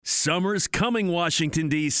Summer's coming, Washington,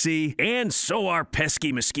 D.C., and so are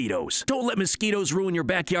pesky mosquitoes. Don't let mosquitoes ruin your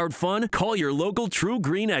backyard fun. Call your local True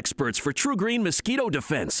Green experts for True Green Mosquito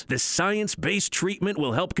Defense. This science-based treatment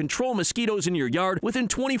will help control mosquitoes in your yard within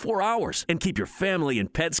 24 hours and keep your family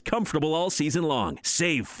and pets comfortable all season long.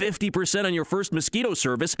 Save 50% on your first mosquito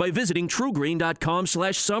service by visiting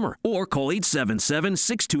truegreen.com/summer or call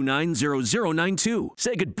 877-629-0092.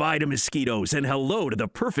 Say goodbye to mosquitoes and hello to the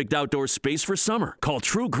perfect outdoor space for summer. Call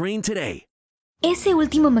True Green today. Ese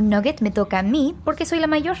último McNugget me toca a mí porque soy la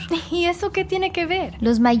mayor. ¿Y eso qué tiene que ver?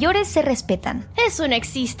 Los mayores se respetan. Eso no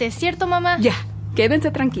existe, ¿cierto, mamá? Ya,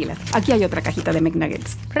 quédense tranquilas. Aquí hay otra cajita de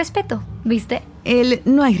McNuggets. Respeto, ¿viste?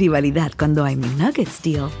 No hay rivalidad cuando hay McNuggets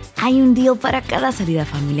deal. Hay un deal para cada salida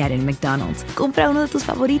familiar en McDonald's. Compra uno de tus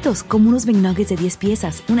favoritos, como unos McNuggets de 10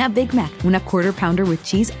 piezas, una Big Mac, una Quarter Pounder with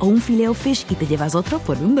Cheese o un Filet-O-Fish y te llevas otro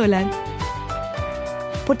por $1.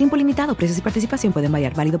 Por tiempo limitado, precios y participación pueden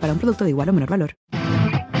variar. Válido para un producto de igual o menor valor.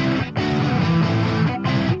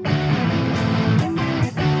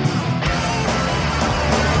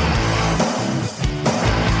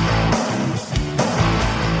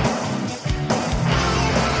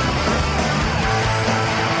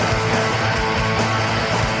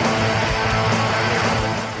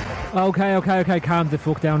 Okay, calm the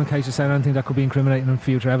fuck down in case you say anything that could be incriminating and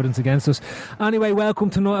future evidence against us. Anyway, welcome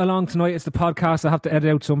along tonight. It's the podcast. I have to edit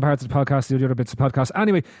out some parts of the podcast, do the other bits of the podcast.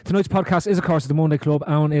 Anyway, tonight's podcast is, of course, the Monday Club,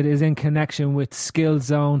 and it is in connection with Skill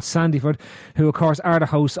Zone Sandyford, who, of course, are the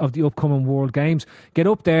hosts of the upcoming World Games. Get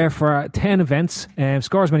up there for 10 events,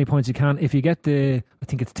 score as many points you can. If you get I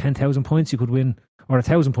think it's 10,000 points, you could win, or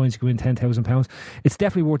 1,000 points, you could win £10,000. It's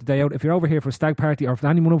definitely worth the day out. If you're over here for a stag party, or if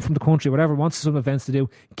anyone up from the country, whatever, wants some events to do,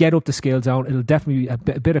 get up the Skill Zone. It'll definitely be a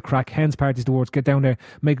bit of crack. Hens parties towards. Get down there,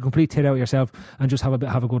 make a complete tit out of yourself, and just have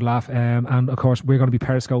a good laugh. And of course, we're going to be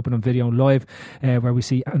periscoping and videoing live, where we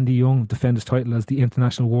see Andy Young defend his title as the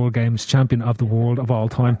International World Games champion of the world of all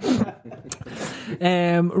time.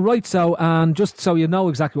 Right, so, and just so you know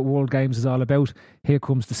exactly what World Games is all about, here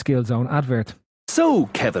comes the Skill Zone advert. So,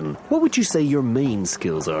 Kevin, what would you say your main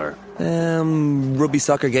skills are? Rugby,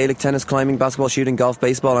 soccer, Gaelic, tennis, climbing, basketball, shooting, golf,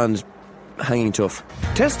 baseball and hanging tough.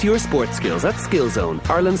 Test your sports skills at Skillzone,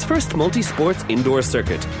 Ireland's first multi-sports indoor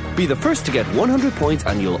circuit. Be the first to get 100 points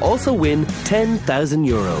and you'll also win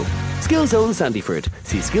 €10,000. Skillzone Sandyford.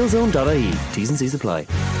 See skillzone.ie. T's and C's apply.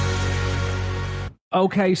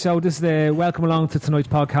 Okay, so this is the welcome along to tonight's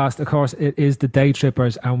podcast. Of course, it is the Day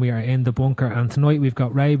Trippers, and we are in the bunker. And tonight we've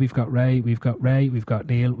got Ray, we've got Neil, we've got Ray, we've got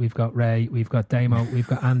Damo, we've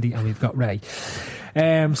got Andy, and we've got Ray.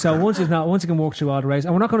 So once you can walk through all the Rays,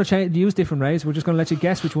 and we're not going to use different Rays. We're just going to let you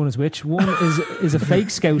guess which one is which. One is a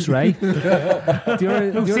fake Scouse Ray, who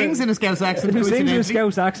sings in a Scouse accent. Who sings in a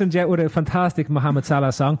Scouse accent, yet with a fantastic Mohammed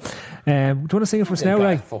Salah song. Do you want to sing it for us now,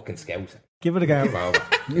 Ray? Fucking Scouse. Give it a go.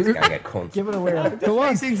 This guy get cunt. Give it a whirl. Go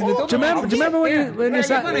on. Do you remember when you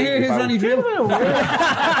sat? I want to hear his Ronnie drill.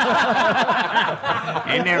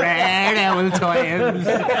 In the red owl times.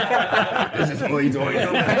 This is my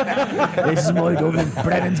Dublin. This is my Dublin.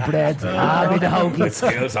 Brennan's bread. I'll be the hokey.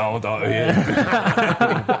 Skills all day.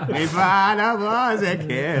 My father was a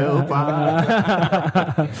keeper.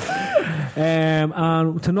 And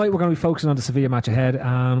tonight we're going to be focusing on the Sevilla match ahead.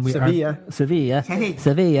 And Sevilla.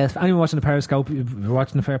 If anyone watching the Periscope, you're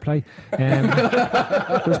watching the Fair Play.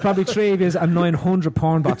 There's probably 3 of you and 900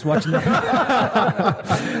 porn bots watching it.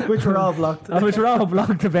 Which were all blocked. Which were all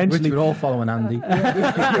blocked eventually. Which were all following Andy.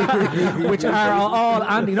 Which are all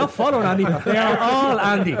Andy, not following Andy. They are all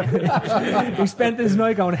Andy. He spent his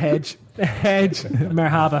night going hedge,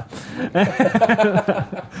 merhaba.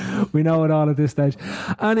 We know it all at this stage.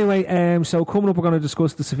 Anyway, so coming up we're going to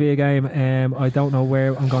discuss the Sevilla game. I don't know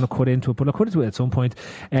where I'm going to cut into it, but I'll cut into it at some point.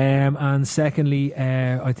 And secondly,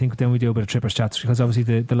 I think then we do a bit of Trippers chats, because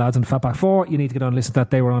obviously the lads in the Fatback 4, you need to get on and listen to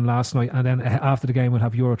that. They were on last night, and then after the game we'll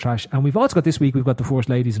have Eurotrash. And we've also got this week, we've got the First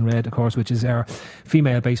Ladies in Red, of course, which is our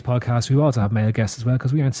female based podcast. We also have male guests as well,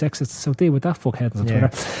 because we aren't sexist, so deal with that fuckheads on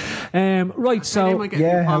Twitter. Right, so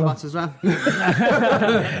porn bots as well. You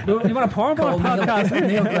want a porn bot podcast?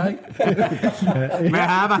 Neil Gray.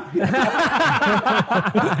 Merhaba.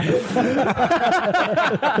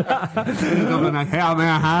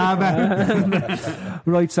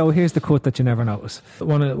 Right, so here's the cut that you never notice. I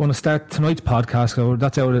want to start tonight's podcast, so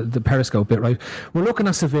that's out of the Periscope bit, right? We're looking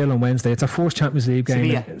at Seville on Wednesday. It's our first Champions League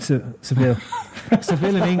game. Seville.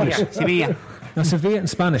 Seville in English. Sevilla. No, Sevilla in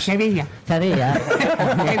Spanish. Sevilla. Sevilla.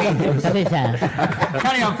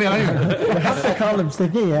 Carry on, Phil. You have to call him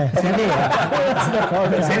Sevilla.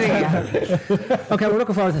 Sevilla. Sevilla. Okay, we're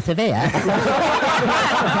looking forward to Sevilla.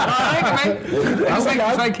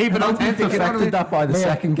 Try and keep it authentic. Affected that by the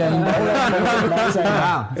second game.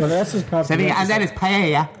 Wow. The rest is probably Sevilla, and then it's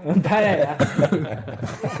paella.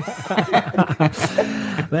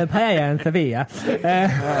 Well, Paella and Sevilla.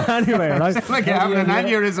 Anyway, right? It's like you're having an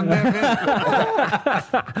aneurysm there.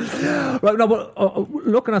 Right, no, but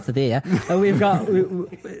looking at Sevilla, we've got.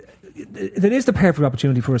 There is the perfect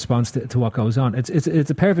opportunity for response to what goes on. It's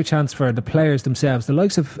a perfect chance for the players themselves, the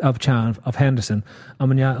likes of Chan, of Henderson, and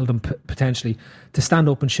Wijnaldum potentially, to stand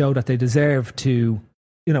up and show that they deserve to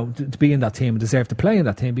be in that team and deserve to play in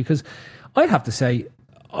that team. Because I'd have to say,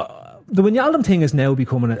 the Wijnaldum thing is now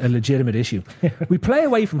becoming a legitimate issue. We play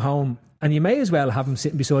away from home, and you may as well have him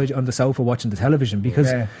sitting beside you on the sofa watching the television, because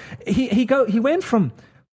he went from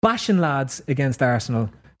bashing lads against Arsenal.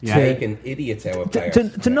 Taking idiots out of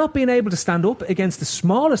players. To not being able to stand up against the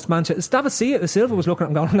smallest Manchester. David Silva was looking at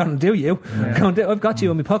him going, I'm going to do you. I've got you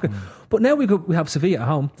in my pocket. But now we have Sevilla at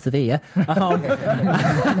home.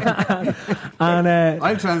 And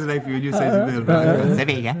I'll translate for you and you say Sevilla.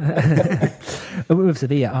 Sevilla. We have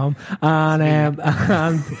Sevilla at home.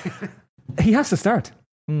 And he has to start.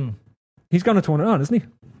 He's going to turn it on, isn't he?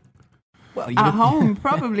 Well, at home,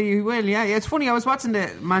 probably he will, yeah. It's funny, I was watching the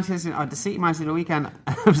City match the weekend.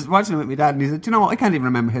 I was watching it with my dad, and he said, "Do you know what? I can't even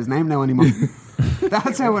remember his name now anymore."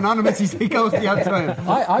 That's how anonymous he goes the odd time.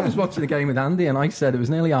 I was watching the game with Andy, and I said it was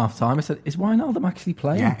nearly half time. I said, "Is Wijnaldum actually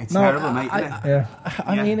playing?" Yeah, it's terrible, mate.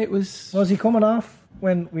 I mean, it was. Was he coming off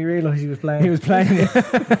when we realised he was playing? He was playing.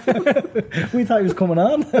 We thought he was coming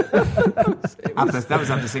on. That was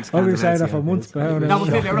after 6 we were saying that for months. No,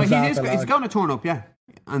 but right, he's going to turn up, yeah.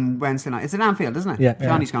 On Wednesday night. It's at Anfield, isn't it? Yeah.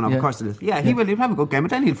 Johnny's gone up, of course it is. Yeah, he'll have a good game,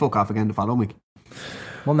 but then he'll fuck off again the following week.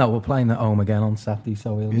 Well, no, we're playing at home again on Saturday,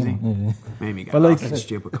 so we'll... Maybe get Well, that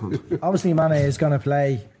stupid cunt. Obviously, Mane is going to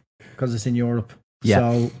play because it's in Europe. Yeah.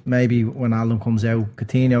 So maybe when Alden comes out,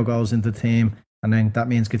 Coutinho goes into the team, and then that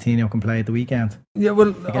means Coutinho can play at the weekend. Yeah,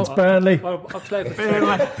 well... Against Burnley. I'll play the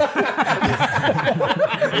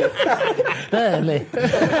Burnley. That's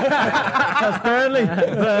Burnley.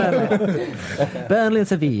 Burnley and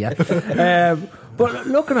Sevilla. But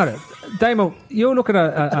looking at it, Damo, you're looking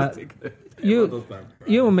at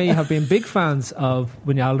you and me have been big fans of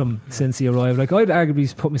Wijnaldum since he arrived. Like, I'd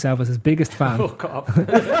arguably put myself as his biggest fan.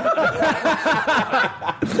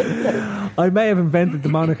 I may have invented the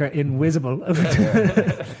moniker Invisible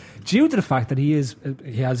due to the fact that he has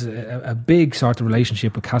a big sort of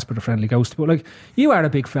relationship with Casper the Friendly Ghost. But like, you are a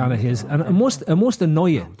big fan of his, and it must annoy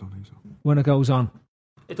you when it goes on.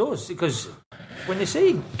 It does, because when you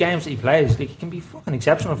see games that he plays, like, he can be fucking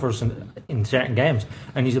exceptional for us in certain games,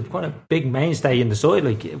 and he's a kind of big mainstay in the side,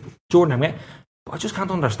 like Jordan. But I just can't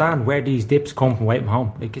understand where these dips come from away from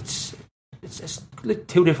home. Like, it's like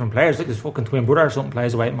two different players. Like his fucking twin brother or something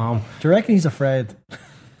plays away from home. Do you reckon he's afraid?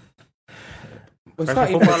 It's not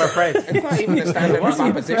even a standard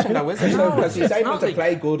opposition, though, is it? Because he's able to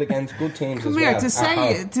play good against good teams as well.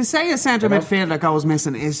 To say a centre midfielder goes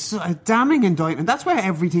missing is a damning indictment. That's where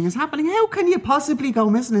everything is happening. How can you possibly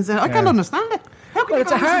go missing? I can't understand it. How can you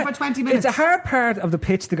go missing for 20 minutes? It's a hard part of the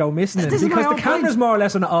pitch to go missing because the camera's more or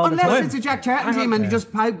less on it all the time. Unless it's a Jack Charlton team and you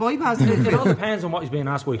just bypass it. It all depends on what he's being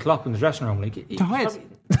asked by Klopp in the dressing room. Like, Tired.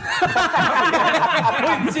 I'm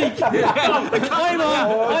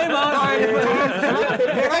on.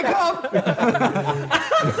 Here I come.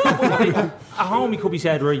 At home, he could be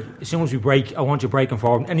said, right, as soon as we break, I want you breaking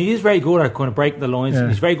forward. And he is very good at kind of breaking the lines. Yeah.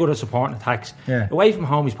 He's very good at supporting attacks. Yeah. Away from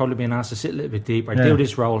home, he's probably being asked to sit a little bit deeper, do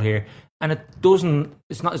this role here. And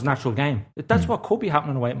it's not his natural game. That's what could be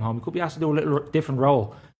happening away from home. He could be asked to do a little different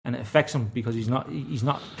role, and it affects him because he's not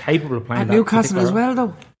capable of playing at that Newcastle as well,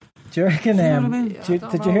 though. Do you reckon,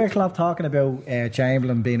 did you hear Klopp talking about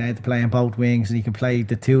Chamberlain being able to play on both wings and he can play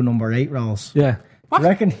the two number 8 roles? Yeah. Do you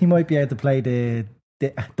reckon he might be able to play the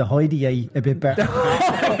Heidi a bit better?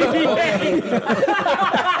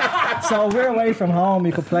 So we're away from home,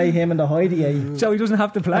 you could play him in the Heidi. So he doesn't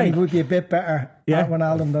have to play. And he would be a bit better at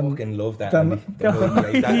Wijnaldum than... I fucking love that. Than,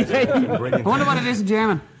 I wonder what it is in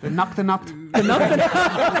German. The knocked. The knocked.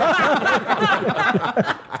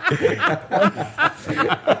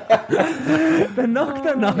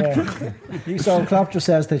 So Klopp just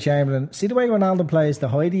says to Chamberlain, see the way Wijnaldum plays the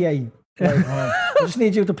Heidi right, I just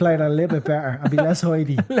need you to play that a little bit better and be less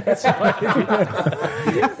Heidi.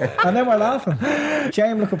 And then we're laughing.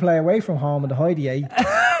 Chamberlain could play away from home in the Heidi and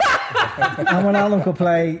Wijnaldum could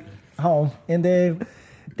play home in the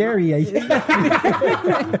Dairy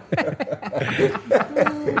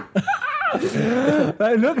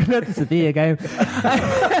Looking at the Sevilla game.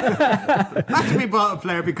 Imagine we bought a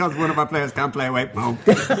player because one of our players can't play away from home.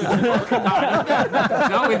 No,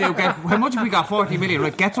 we do. How much have we got? 40 million.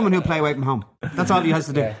 Right, get someone who'll play away from home. That's all he has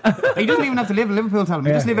to do. He doesn't even have to live in Liverpool, tell him.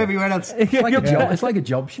 He just live everywhere else. It's like a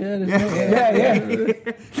job share, isn't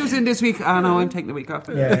it? Who's in this week? Oh no, I'm taking the week off.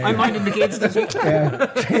 I'm minding the kids this week.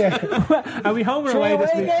 Are we home or away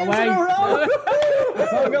this week? Away.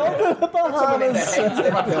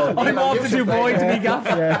 I'm off to Dubai to be gaff.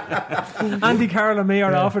 Andy Carroll and me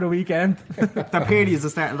are off for the weekend. That Peardy is the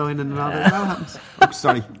starting line and all that happens. Oh,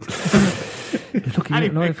 sorry.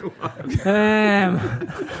 Anyway,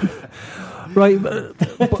 right, but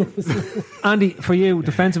Andy, for you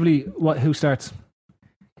defensively, who starts?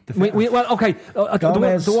 Well, okay.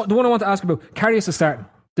 The one I want to ask about, Karius is starting.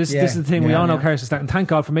 This is the thing. We all know Karius is starting. Thank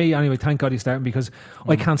God for me, anyway. Thank God he's starting because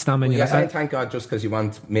I can't stand many. You're saying thank God just because you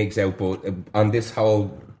want Miggs out, but on this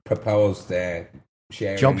whole proposed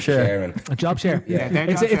job share. A job share.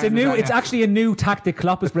 It's actually a new tactic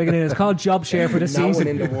Klopp is bringing in. It's called job share for the season. No one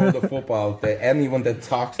in the world of football, anyone that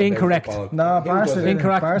talks incorrect. About football, no, Barca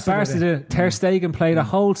incorrect. Barca did. Ter Stegen played a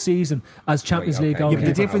whole season as Champions League goalkeeper.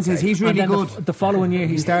 The difference is he's really good. The following year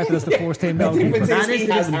he started as the first team goalkeeper. He's really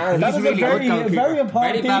good goalkeeper. Very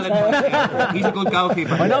important detail. He's a good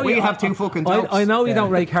goalkeeper. I know we have two fucking jobs. I know you don't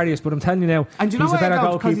rate Karius, but I'm telling you now, and you know he's a better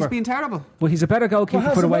goalkeeper. Because he's been terrible. Well, he's a better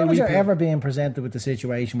goalkeeper for the way we play. Has ever been presented with the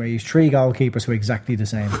situation where he's three goalkeepers who are exactly the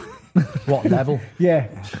same? What level? Yeah,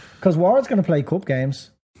 because Ward's going to play cup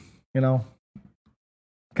games, you know.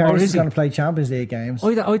 Karius is going to play Champions League games.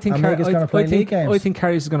 I think Karius is going to play league games. I think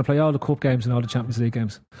Karius is going to play all the cup games and all the Champions League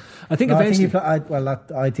games. I think I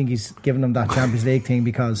think he's giving them that Champions League thing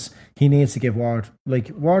because he needs to give Ward.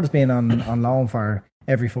 Like, Ward has been on loan for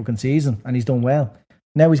every fucking season and he's done well.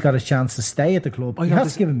 Now he's got his chance to stay at the club. He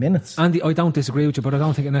has to give him minutes. Andy, I don't disagree with you, but I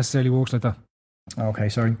don't think it necessarily works like that. Okay,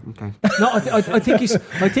 sorry. Okay. No, I think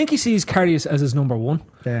he sees Karius as his number one.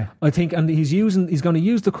 Yeah. I think, and he's going to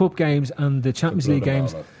use the cup games and the Champions League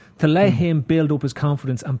games to let him build up his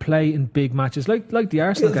confidence and play in big matches like the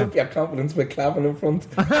Arsenal game. Build up your confidence with Clavin in front.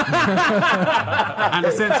 And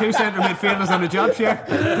I said two centre midfielders on the job share.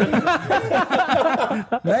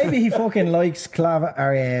 Maybe he fucking likes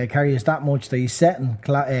Karius that much that he's setting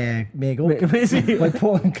Mig up by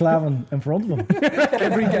putting Clavin in front of him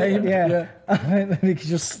every game. Yeah. And he can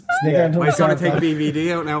just sneak into him. I sort of take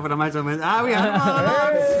BVD out now for the match. I went, we have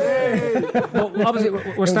well, obviously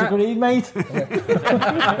we're starting. Mate.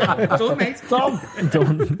 Done, mate. Done.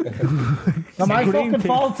 Not my fucking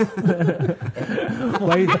fault.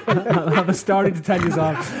 Wait, I'm starting to tell you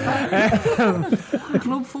on. The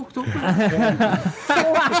club fucked up.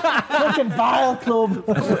 Fucking vile club.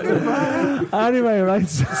 Anyway,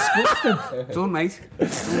 right. Done, mate.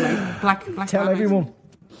 Black. Tell everyone. Mate.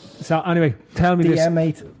 So anyway, tell me DM, this.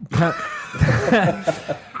 Mate.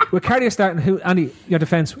 With Karius starting, Andy, your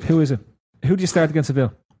defence, who is it? Who do you start against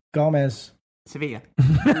Seville? Gomez. Sevilla.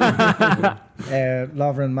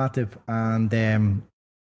 Lovren, Matip and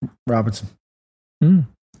Robertson.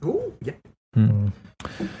 Oh, yeah.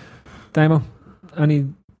 Damo,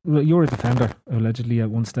 you're a defender, allegedly, at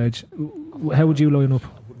one stage. How would you line up?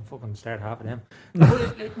 I wouldn't fucking start half of them.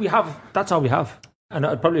 That's all we have. And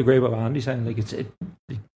I'd probably agree with what Andy's saying. Like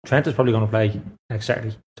Trent is probably going to play next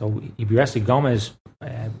Saturday. So he'll be resting. Gomez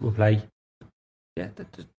will play. Yeah,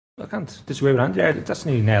 I can't disagree with Andy there. That's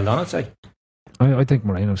nearly nailed on, I'd say. I think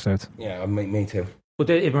Moreno starts. Yeah, me too. But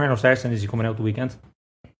if Moreno starts, then is he coming out the weekend?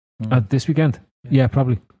 This weekend? Yeah,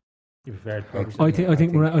 probably. You prefer I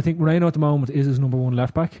think Moreno at the moment is his number one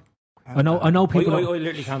left back. I know people. I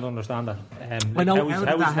literally can't understand that. I know how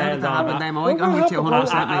he's nailed on.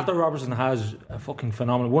 After Robertson has a fucking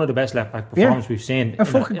phenomenal, one of the best left back performances we've seen. A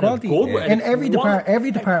fucking quality in every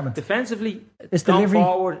department. Defensively, it's delivery,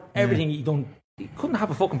 forward, everything. He couldn't have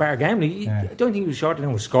a fucking better game. I don't think he was short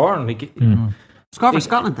enough with scoring. Score for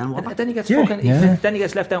Scotland then. What? Then he gets then he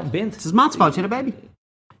gets left out and binned. It's his mat's fault, you know, baby.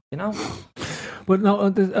 You know. But no,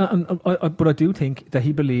 but I do think that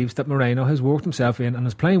he believes that Moreno has worked himself in and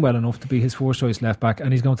is playing well enough to be his first choice left back,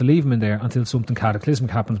 and he's going to leave him in there until something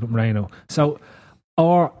cataclysmic happens with Moreno. So,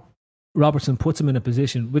 or Robertson puts him in a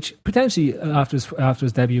position which potentially after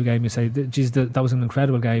his debut game, you say, "Geez, that was an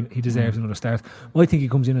incredible game. He deserves another start." I think he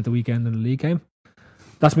comes in at the weekend in the league game.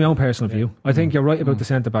 That's my own personal view. I think you're right about the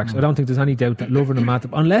centre backs. I don't think there's any doubt that Lovren and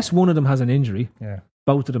Matip, unless one of them has an injury,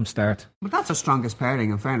 both of them start. But that's the strongest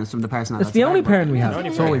pairing, in fairness, from the person. It's the only pairing we have.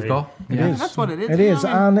 That's all we've got. That's what it is. It is,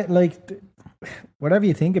 and whatever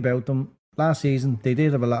you think about them, last season they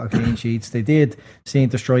did have a lot of clean sheets. They did seem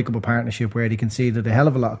to strike up a partnership where they conceded a hell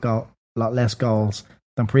of a lot less goals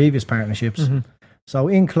than previous partnerships. So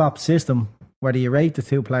in Klopp's system, whether you rate the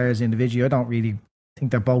two players individually, I don't really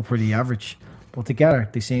think they're both pretty average. But together,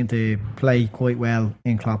 they seem to play quite well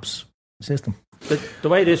in Klopp's system. The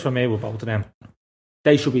way it is for me with both of them,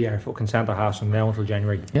 they should be their fucking centre halves from now until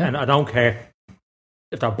January. Yeah. And I don't care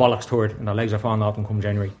if they're bollocks toured and their legs are falling off them come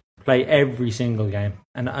January. Play every single game.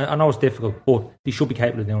 And I know it's difficult, but they should be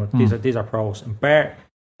capable of doing it. These are pros. And bear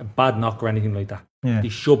a bad knock or anything like that. Yeah. They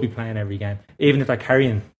should be playing every game. Even if they're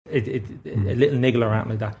carrying a little niggle around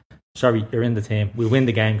like that. Sorry, you're in the team. We'll win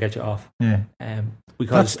the game, get you off. Yeah.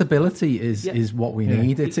 Because that stability is what we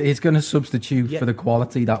need. It's going to substitute for the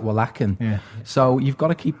quality that we're lacking. Yeah. So you've got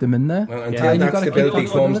to keep them in there. Well, until that stability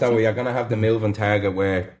comes, though, you're going to have the Milvan target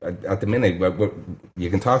where, at the minute, you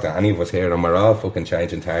can talk to any of us here and we're all fucking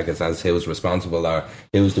changing targets as who's responsible or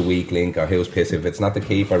who's the weak link or who's pissed. If it's not the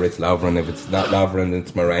keeper, it's Lovren. If it's not Lovren,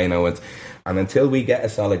 it's Moreno. And until we get a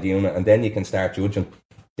solid unit, and then you can start judging.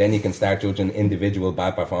 Then you can start judging individual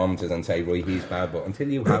bad performances and say, right, he's bad. But until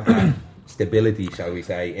you have that stability, shall we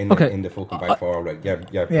say, in the fucking back forward,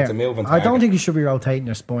 it's a moving target. I don't think you should be rotating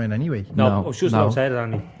your spine anyway. No, it's just rotated,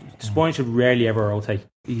 Andy. The spine should rarely ever rotate.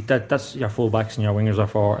 That's your full-backs and your wingers are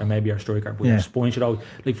for, and maybe your striker. But your spine should always...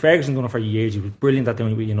 Like, Ferguson done it for years. He was brilliant at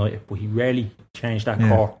doing it with United, but he rarely changed that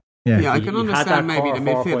core. Yeah, I can understand maybe the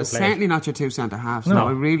midfield is certainly not your two centre halves. No,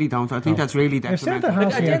 I really don't. I think that's really detrimental. Your centre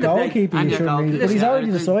halves and your goalkeeper, you shouldn't really. But he's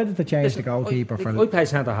already decided to change the goalkeeper for. I play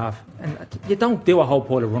centre half, and you don't do a whole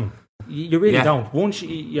pile of run. You really don't. Once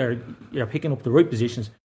you're picking up the right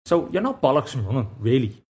positions, so you're not bollocks from running,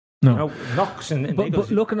 really. No, you know, knocks and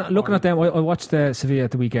but looking at them, I watched Sevilla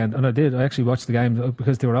at the weekend, and I actually watched the game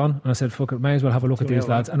because they were on, and I said, "Fuck it, may as well have a look at these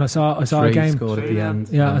lads." And I saw a game scored at the end.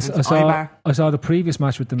 Yeah, I saw the previous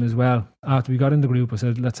match with them as well. After we got in the group, I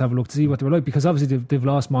said, "Let's have a look to see what they were like," because obviously they've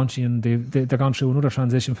lost Monchi and they're gone through another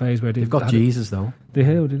transition phase where they've got Jesus though. They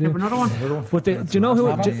do. Another one. But do you know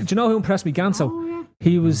who impressed me? Ganso.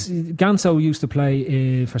 Ganso used to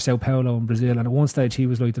play for Sao Paulo in Brazil, and at one stage he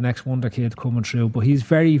was like the next wonder kid coming through, but he's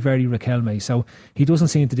very, very Riquelme, so he doesn't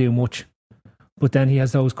seem to do much, but then he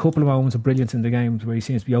has those couple of moments of brilliance in the games where he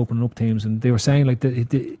seems to be opening up teams, and they were saying like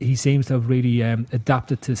that he seems to have really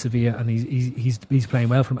adapted to Sevilla, and he's playing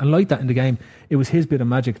well for him, and like that in the game, it was his bit of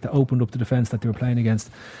magic that opened up the defence that they were playing against.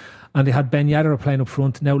 And they had Ben Yedder playing up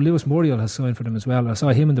front. Now Lewis Muriel has signed for them as well. I saw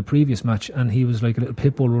him in the previous match, and he was like a little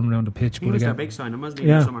pit bull running around the pitch. He was their big sign, wasn't he?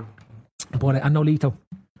 In the summer. And Nolito,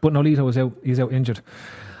 was out. He's out injured.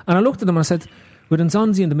 And I looked at them and I said, with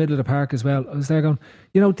Nzonzi in the middle of the park as well, I was there going,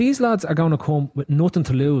 these lads are going to come with nothing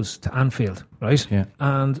to lose to Anfield, right? Yeah.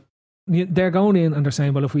 And they're going in and they're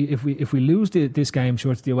saying, well, if we lose this game,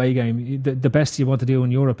 sure, it's the away game. The best you want to do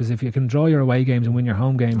in Europe is if you can draw your away games and win your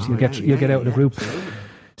home games, you'll get out of the group. Absolutely.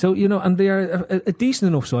 So and they are a decent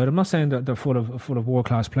enough side. I'm not saying that they're full of world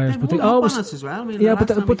class players, but they always as well. I mean,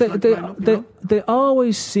 they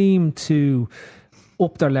always seem to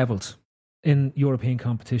up their levels in European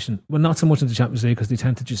competition. Well, not so much in the Champions League because they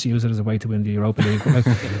tend to just use it as a way to win the Europa League.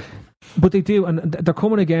 But they do, and they're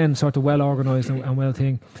coming again, sort of well organised and well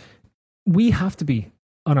thing. We have to be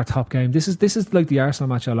on our top game. This is like the Arsenal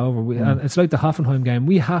match all over. And it's like the Hoffenheim game.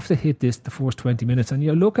 We have to hit the first 20 minutes. And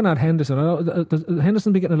you're looking at Henderson.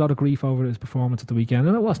 Henderson been getting a lot of grief over his performance at the weekend,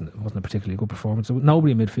 and it wasn't a particularly good performance.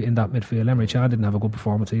 Nobody in that midfield. Emery Chan didn't have a good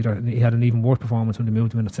performance either. And he had an even worse performance when they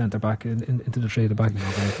moved him in at centre back into the three at the back.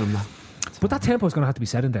 But that tempo is going to have to be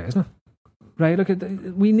set in there, isn't it? Right, look,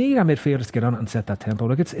 we need our midfielders to get on it and set that tempo.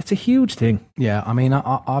 Look, it's a huge thing. Yeah, I mean,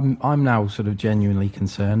 I'm now sort of genuinely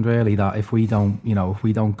concerned, really, that if we don't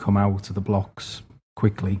come out of the blocks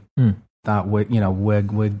quickly, that we're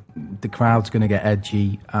the crowd's going to get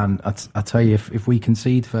edgy, and I tell you, if we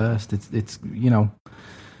concede first, it's going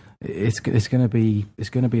to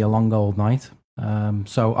be a long old night.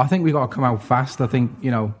 So I think we've got to come out fast. I think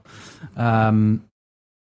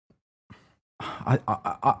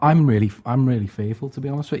I'm really fearful, to be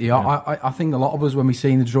honest with you. Yeah. I think a lot of us, when we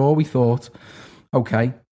seen the draw, we thought,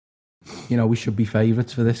 okay, we should be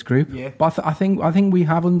favourites for this group. Yeah. But I think we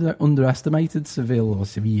have underestimated Sevilla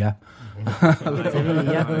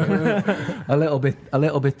a little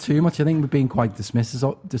bit too much. I think we've been quite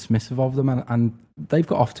dismissive of them, and they've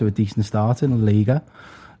got off to a decent start in La Liga.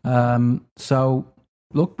 So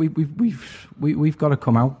look, we've got to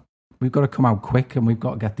come out. We've got to come out quick, and we've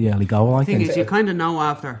got to get the early goal. I think. The thing is, you kind of know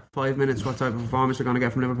after 5 minutes what type of performance you're going to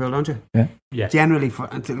get from Liverpool, don't you? Yeah. Generally,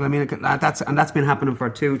 that's been happening for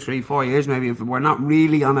 2, 3, 4 years. Maybe if we're not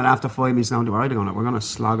really on it after 5 minutes, now we're going to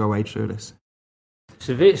slog our way through this.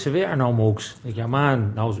 Sevilla are no mugs. Like, your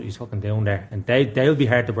man knows what he's fucking doing there, and they'll be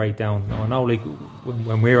hard to break down. I know, like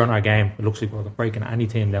when we're on our game, it looks like we're breaking any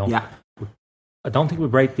team down. Yeah. I don't think we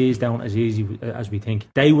break these down as easy as we think.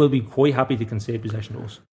 They will be quite happy to concede possession to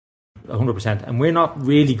us, 100%. And we're not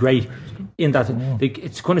really great in that. Like,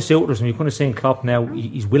 it's kind of suited us, and you're kind of saying Klopp now,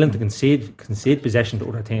 he's willing to concede possession to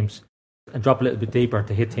other teams and drop a little bit deeper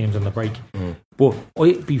to hit teams on the break. But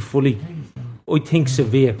I think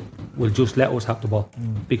Sevilla will just let us have the ball,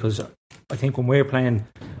 because I think when we're playing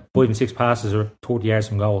 5 and 6 passes or 30 yards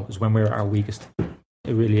from goal is when we're our weakest.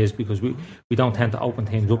 It really is, because we don't tend to open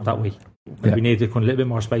teams up that way. We need to kind of a little bit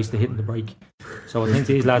more space to hit in the break. So I think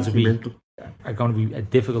these lads are going to be a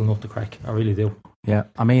difficult nut to crack. I really do. Yeah,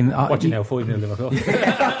 I mean, watching now 5-0 Liverpool.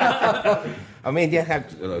 I mean, you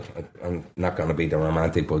have. Look, I'm not going to be the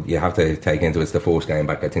romantic, but you have to take into it's the first game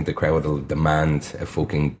back. I think the crowd will demand a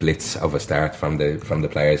fucking blitz of a start from the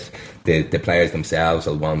players. The players themselves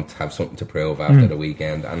will have something to prove after the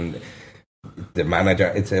weekend, and the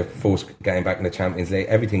manager. It's a first game back in the Champions League.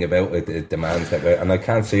 Everything about it demands that, and I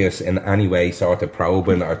can't see us in any way sort of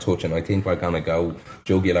probing or touching. I think we're going to go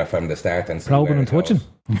jugular from the start and see probing and touching.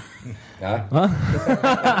 Yeah, right.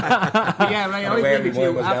 I agree with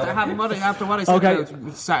you. After what I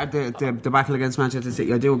said about the battle against Manchester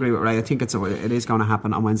City, I do agree with Ray. I think it is going to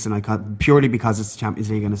happen on Wednesday night, purely because it's the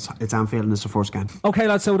Champions League and it's Anfield and it's the first game. Okay,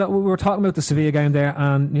 lads. So that we were talking about the Sevilla game there,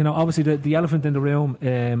 and obviously the elephant in the room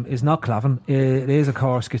is not Clavin. It is, of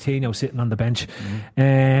course, Coutinho sitting on the bench,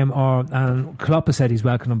 and Klopp has said he's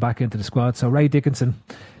welcoming him back into the squad. So Ray Dickinson.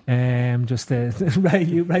 Ray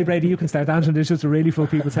Brady, you can start answering this just to really fuck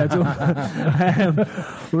people's heads up.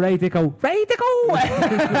 Ray Dicko.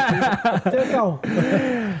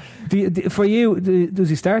 For you, does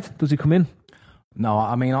he start? Does he come in? No,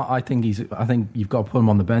 I mean, I think you've got to put him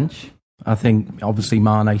on the bench. I think obviously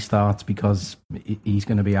Mane starts because he's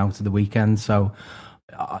going to be out of the weekend. So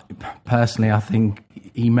personally, I think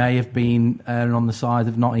he may have been on the side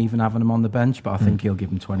of not even having him on the bench, but I think he'll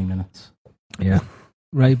give him 20 minutes. Yeah.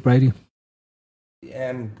 Right, Brady?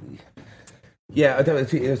 Yeah,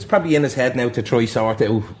 it's probably in his head now to try sort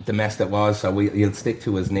out the mess that was, so he'll stick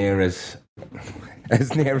to as near as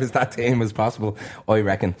that team as possible, I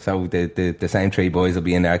reckon. So the same 3 boys will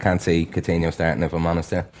be in there. I can't see Coutinho starting, if I'm honest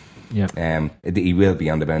there. Yeah. He will be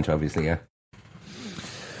on the bench, obviously, yeah.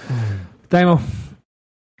 Damo?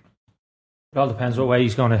 It all depends what way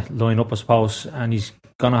he's going to line up, I suppose, and he's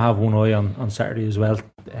going to have one eye on Saturday as well.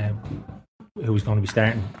 Who he's going to be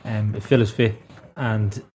starting. If Phil is fit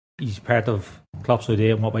and he's part of Klopp's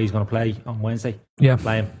idea and what way he's going to play on Wednesday,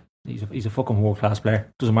 play him. He's a fucking world class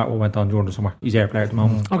player. Doesn't matter what went on during the summer. He's our player at the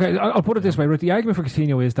moment. Okay, I'll put it this way. Right, the argument for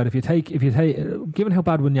Coutinho is that if you take, given how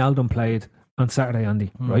bad Wijnaldum played on Saturday,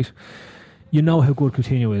 Andy, right? You know how good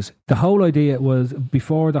Coutinho is. The whole idea was,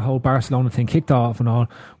 before the whole Barcelona thing kicked off and all,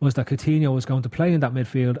 was that Coutinho was going to play in that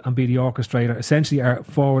midfield and be the orchestrator, essentially our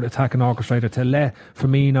forward attacking orchestrator, to let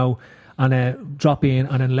Firmino and drop in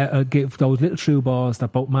and then give those little through balls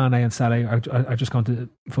that both Mane and Salah are just going to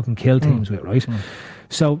fucking kill teams with, right?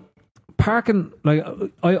 So parking, like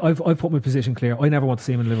I've put my position clear. I never want to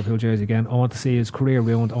see him in a Liverpool jersey again. I want to see his career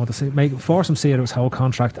ruined. I want to force him to see out his whole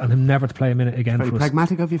contract and him never to play a minute again. Very for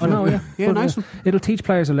pragmatic us. of you, Phil. I know, yeah, nice one. It'll teach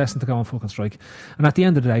players a lesson to go on fucking strike. And at the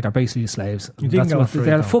end of the day, they're basically slaves. They're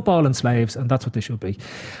footballing slaves, and that's what they should be.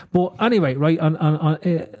 But anyway, right on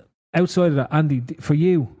outside of that, Andy, for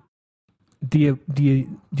you, do you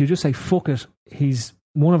just say fuck it? He's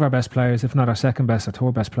one of our best players, if not our second best or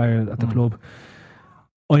third best player at the club.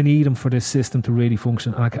 I need him for this system to really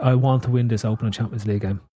function, and I want to win this opening Champions League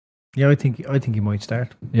game. Yeah, I think he might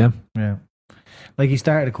start. Yeah. Like, he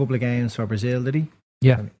started a couple of games for Brazil, did he?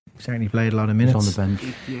 Yeah, he certainly played a lot of minutes on the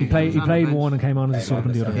bench. He played one and came on as a sub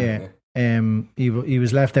in the other. Yeah. He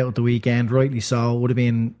was left out at the weekend, rightly so. Would have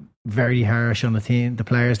been very harsh on the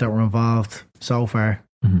players that were involved so far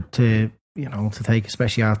to take,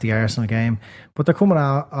 especially after the Arsenal game. But they're coming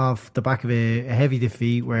out off the back of a heavy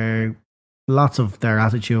defeat where lots of their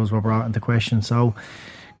attitudes were brought into question. So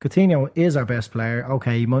Coutinho is our best player.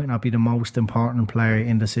 Okay, he might not be the most important player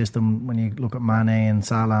in the system when you look at Mane and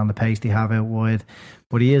Salah and the pace they have out wide,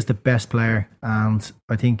 but he is the best player. And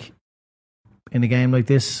I think in a game like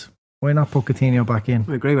this, why not put Coutinho back in?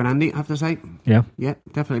 I agree with Andy, I have to say. Yeah,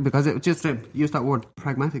 definitely, because it just to use that word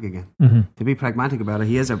pragmatic again. To be pragmatic about it,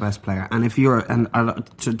 he is our best player. And if you're, and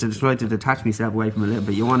to try to detach myself away from it a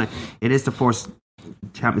little bit, it is the first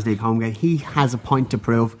Champions League home game. He has a point to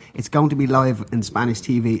prove. It's going to be live in Spanish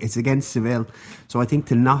TV. It's against Seville. So I think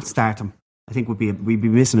to not start him, I think we'd be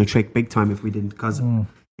missing a trick big time if we didn't, because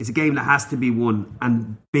it's a game that has to be won,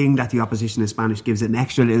 and being that the opposition is Spanish gives it an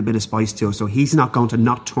extra little bit of spice to it. So he's not going to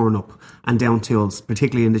not turn up and down tools,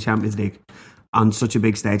 particularly in the Champions League. on such a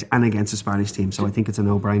big stage and against a Spanish team. So I think it's a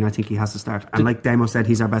no-brainer. I think he has to start. And like Damo said,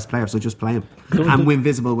 he's our best player, so just play him. And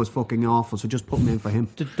Winvisible was fucking awful, so just put him in for him.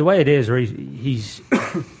 The way it is, right? He's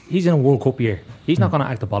in a World Cup year. He's not going to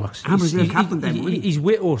act the bollocks. He's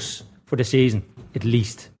with us for the season, at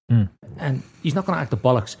least. And he's not going to act the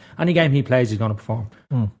bollocks. Any game he plays, he's going to perform.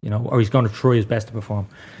 Or he's going to try his best to perform.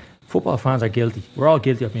 Football fans are guilty. We're all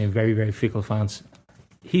guilty of being very, very fickle fans.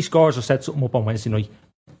 He scores or sets something up on Wednesday night.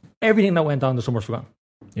 Everything that went on the summer's forgotten.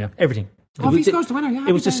 Yeah. Everything. If he scores the winner,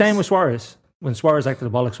 it was the same with Suarez. When Suarez acted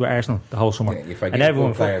the bollocks with Arsenal the whole summer. Yeah, and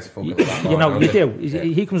everyone players you do.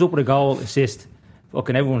 He comes up with a goal, assist,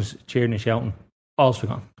 fucking everyone's cheering and shouting. All's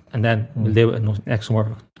forgotten. And then we'll do it next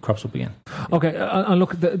summer, crops up again. Okay, and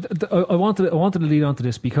look, I wanted to lead on to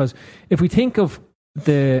this because if we think of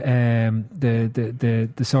the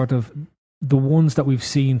sort of the ones that we've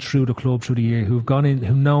seen through the club through the year who've gone in,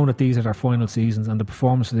 who've known that these are their final seasons and the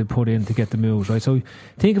performances they put in to get the moves, right? So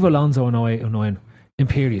think of Alonso in 08-09,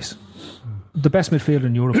 imperious, the best midfielder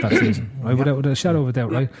in Europe that season, right? Without a shadow of a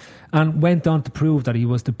doubt, right? And went on to prove that he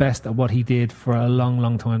was the best at what he did for a long,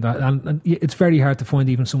 long time. And it's very hard to find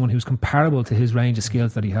even someone who's comparable to his range of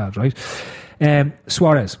skills that he had, right?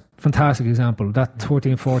 Suarez, fantastic example. That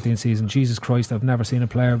 13-14 season, Jesus Christ, I've never seen a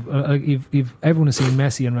player. Everyone has seen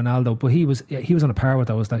Messi and Ronaldo, but he was on a par with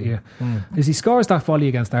those that year. As he scores that volley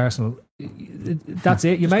against Arsenal, that's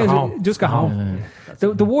it. You may as well just go home.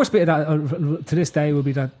 The worst bit of that to this day would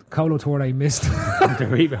be that Kolo Touré missed the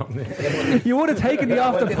rebound. You would have taken the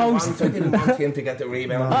off the post. I didn't want him to get the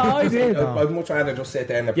rebound. I did. I'd much rather just sit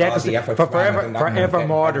there and applaud the effort. Forever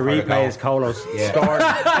more the replay is Kolo's scored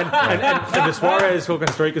and the Suarez fucking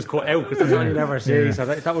strike is cut out because that's all you'll ever see. So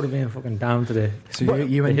that would have been fucking down to the. So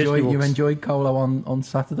you enjoyed Kolo on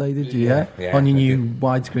Saturday, did you? Yeah. On your new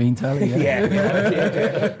widescreen telly.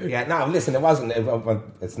 Yeah. No, listen, it wasn't.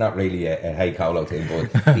 It's not really a hey Kolo thing,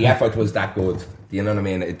 but the effort was that good. You know what I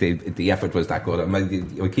mean? The effort was that good. I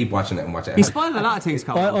keep watching it and watching it. He spoiled a lot of things,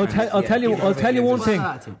 Kolo. I'll tell you one thing.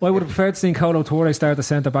 I would have preferred to see Kolo Touré start the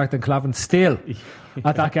centre back than Clavin still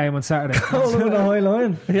at that game on Saturday. Kolo with a high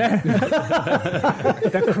line. Yeah.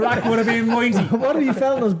 The crack would have been mighty. What if he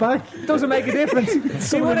fell on his back? Doesn't make a difference.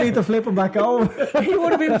 Someone would need to flip him back over. He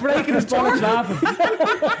would have been breaking his bollocks laughing.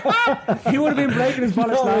 He would have been breaking his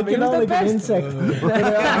bollocks laughing. He was the best. Insect.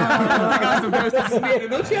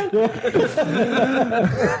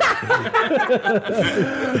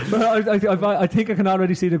 I think I can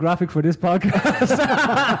already see the graphic for this podcast.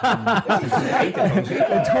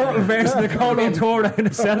 A turtle versus the Kolo Touré in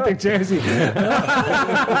a Celtic jersey.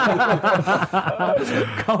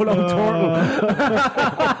 Kolo turtle.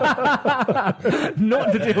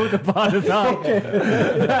 Nothing to do with the ball at all.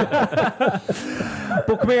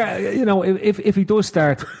 But come here, if he does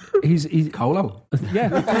start, he's Kolo. Yeah.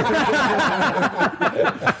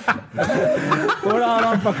 We're all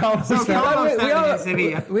on for Kolo. So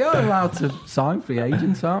we are allowed to sign free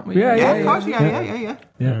agents, aren't we? Yeah, of course.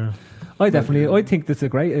 Yeah. I think that's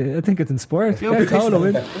I think it's inspired. Yeah, Kolo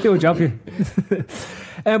in. Do a job here.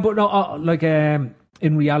 But no,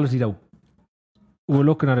 in reality though, we're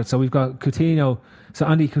looking at it. So we've got Coutinho. So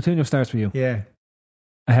Andy, Coutinho starts for you. Yeah.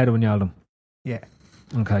 Ahead of Wijnaldum. Yeah.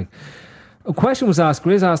 Okay. A question was asked.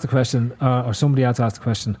 Grizz asked the question, or somebody else asked the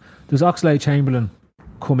question. Does Oxlade-Chamberlain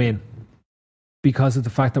come in because of the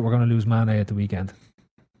fact that we're going to lose Mane at the weekend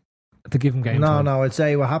to give him game time? No. I'd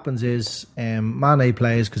say what happens is Mane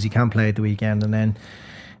plays because he can play at the weekend, and then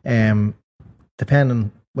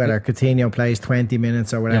depending whether Coutinho plays 20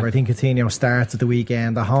 minutes or whatever, I think Coutinho starts at the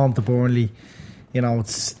weekend at home to Burnley.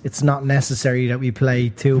 It's not necessary that we play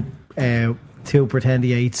two pretend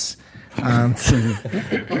 8s and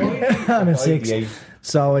a 6.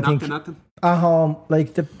 So I think at home,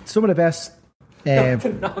 some of the best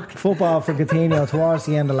football for Coutinho towards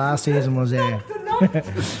the end of last season was why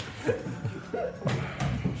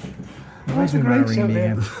is my man ringing me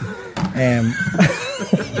again?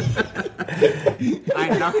 I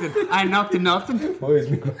knocked nothing. Why is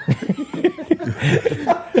me?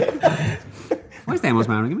 Why's Damo's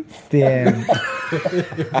man ringing me? Do you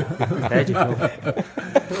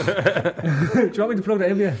want me to plug that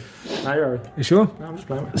in for you? No, you're right. You sure? No, I'm just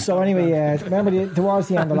playing. So anyway, remember towards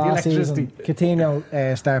the end of last season, Coutinho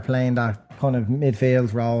started playing that kind of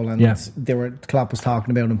midfield role, and Klopp was talking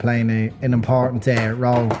about him playing an important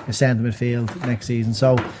role in centre midfield next season.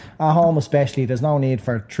 So at home especially, there's no need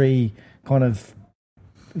for 3 kind of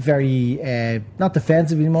very not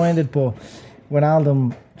defensively minded, but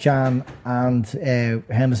Wijnaldum, Can and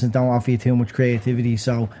Henderson don't offer you too much creativity.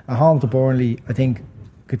 So at home to Burnley, I think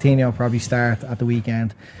Coutinho will probably start at the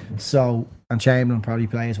weekend. So and Chamberlain probably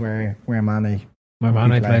plays where Mane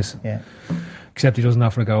plays. Yeah. except he doesn't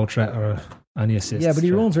offer a goal threat or any assists. Yeah, but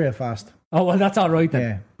he runs real fast. Oh, well, that's all right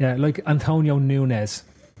then. Yeah, like Antonio Nunes.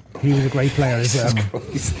 He was a great player as well.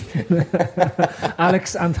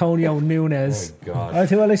 Alex Antonio Nunes. Oh, God. I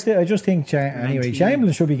just think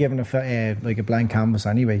Chamberlain should be given a blank canvas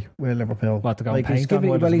anyway with Liverpool. What, to go like and he's paint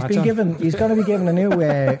on? he's going to be given a new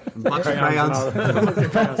Box of crayons.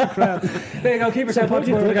 There you go, keep yourself up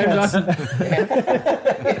before the game's on.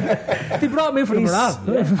 They brought me for the morale.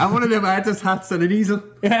 I one of them artist hats and an easel.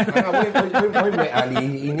 You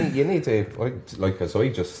need to, because I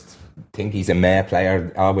just think he's a meh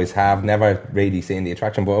player, always have, never really seen the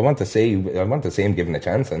attraction, but I want to see him given a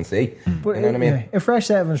chance and see. But, you know what I mean? Yeah, a fresh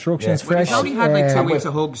set of instructions, fresh. He's only had like 2 weeks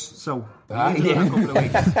of hugs, so a couple of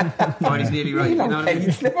weeks. He's nearly right. You know what I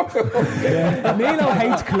mean? Milo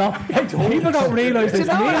hates Klopp. People don't realise this.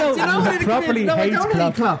 Milo properly hates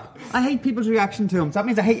Klopp. I hate people's reaction to him. So that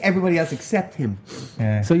means I hate everybody else except him.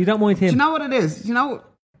 Yeah. So you don't mind him? Do you know what it is? You know,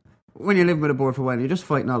 when you're living with a board for a while, you're just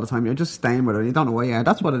fighting all the time. You're just staying with her. You don't know why you are.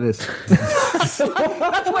 That's what it is. That's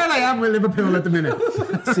where I am with Liverpool at the minute.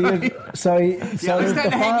 So I'm starting to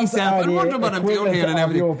hate myself. I'm wondering what I'm doing here and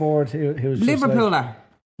everything. Your board, who's Liverpool are.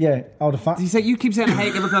 Yeah, all the fans. You say you keep saying I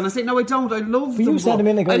hate Liverpool, and I say no, I don't. I love them. You said a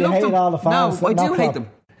minute ago you hated all the fans. No, I do hate them.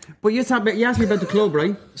 But you asked me about the club,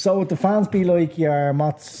 right? So would the fans be like your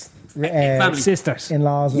Mott's sisters,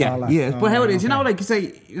 in-laws, and all that? Yeah, but how it is, you know, like you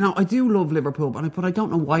say, I do love Liverpool, but I don't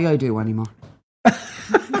know why I do anymore.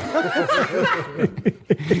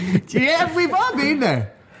 Yeah, we've all been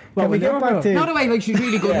there. Well, we get back to not the way like she's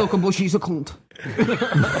really good looking, but she's a cunt.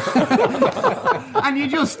 And you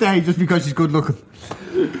just stay just because she's good looking.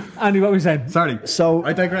 Andy, what were you saying? Sorry, so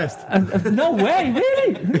I digressed. No way,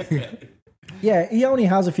 really? Yeah, he only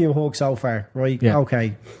has a few hugs so far, right? Yeah.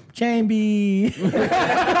 Okay. Chamby.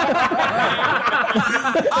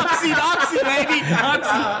 Oxy, baby.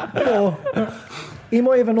 Oxy. He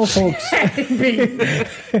might have enough hugs.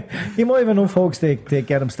 He might have enough hugs to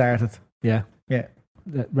get him started. Yeah. Yeah.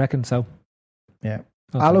 Reckon so. Yeah.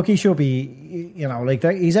 Okay. Look, he should be,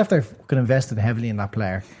 he's after fucking invested heavily in that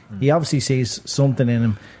player. He obviously sees something in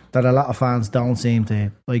him that a lot of fans don't seem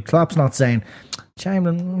to. Like, Klopp's not saying,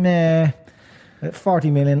 Chamberlain, nah,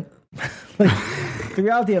 40 million. Like, the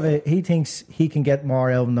reality of it, he thinks he can get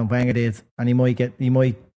more out of him than Wenger did, and he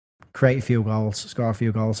might create a few goals, score a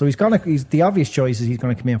few goals. So he's the obvious choice is he's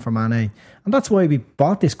going to come in for Mane, and that's why we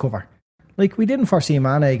bought this cover. Like, we didn't foresee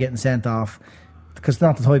Mane getting sent off because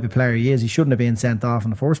not the type of player he is. He shouldn't have been sent off in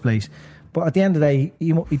the first place. But at the end of the day,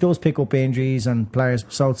 he does pick up injuries and players.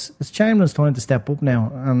 So it's Chamberlain's time to step up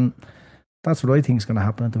now, and that's what I think is going to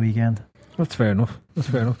happen at the weekend. That's fair enough.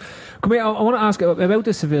 Come here, I want to ask about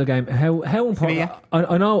the Seville game. How important?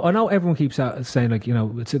 I know everyone keeps saying, like,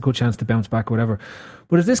 it's a good chance to bounce back or whatever.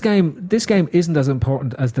 But if this game isn't as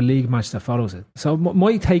important as the league match that follows it. So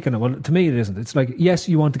my take on it, well, to me it isn't. It's like, yes,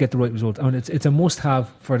 you want to get the right result, and it's a must-have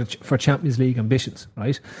for Champions League ambitions,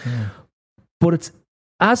 right? Yeah. But it's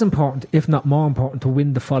as important, if not more important, to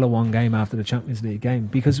win the follow-on game after the Champions League game,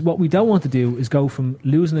 because what we don't want to do is go from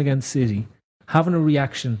losing against City, having a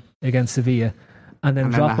reaction against Sevilla, and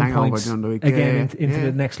then dropping points again into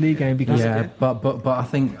the next league game. Because but I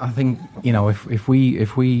think if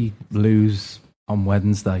we lose on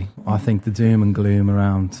Wednesday, I think the doom and gloom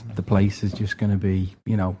around the place is just going to be,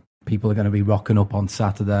 people are going to be rocking up on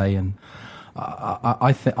Saturday, and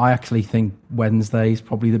I actually think Wednesday is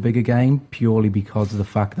probably the bigger game, purely because of the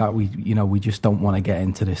fact that we just don't want to get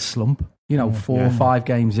into this slump. 4 or 5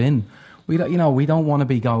 games in. We don't want to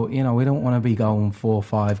be going 4 or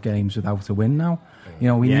 5 games without a win now.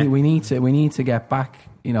 We need to get back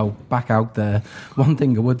out there. One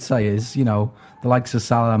thing I would say is, the likes of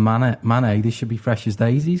Salah and Mane, they should be fresh as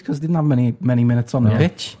daisies because they didn't have many minutes on the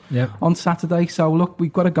pitch on Saturday. So look,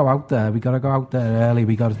 we've got to go out there. We've got to go out there early.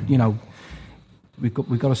 We've got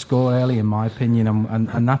to score early, in my opinion,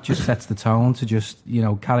 and that just sets the tone to just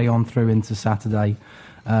carry on through into Saturday.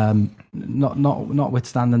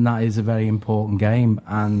 Notwithstanding that is a very important game,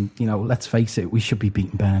 and let's face it, we should be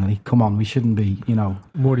beating Burnley. Come on, we shouldn't be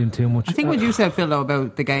worrying too much. I think what you said, Phil, though,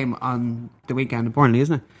 about the game on the weekend at Burnley,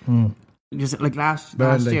 isn't it? Just like last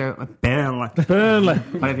year, Burnley.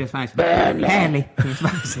 Whatever you're Spanish. Burnley.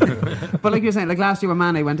 But like you're saying, like last year when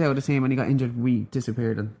Mane went out of the team and he got injured, we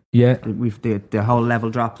disappeared, and the whole level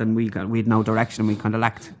dropped, and we had no direction, and we kind of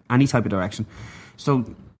lacked any type of direction. So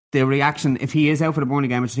the reaction, if he is out for the Burnley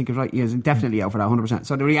game, which I think is right, he is definitely out for that 100%.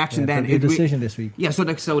 So the reaction then is the decision this week. Yeah, so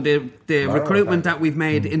the recruitment that we've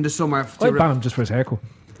made in the summer. I banned him just for his haircut.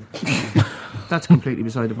 That's completely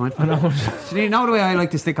beside the point. I know. So you know the way I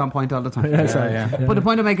like to stick on point all the time. Yeah. But the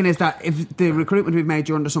point I'm making is that if the recruitment we've made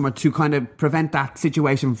during the summer to kind of prevent that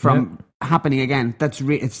situation from happening again.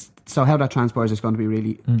 So how that transpires is going to be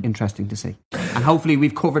really interesting to see. And hopefully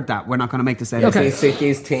we've covered that. We're not going to make the same mistake. It's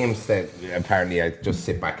these teams that apparently just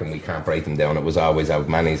sit back and we can't break them down. It was always out.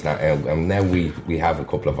 Manny's not out. And now we have a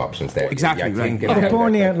couple of options there. Exactly, right.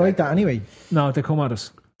 Burnley aren't like that anyway. No, they come at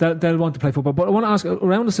us. They'll want to play football. But I want to ask,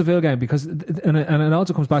 around the Seville game, because and it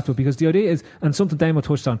also comes back to it, because the idea is, and something Damo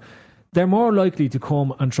touched on, they're more likely to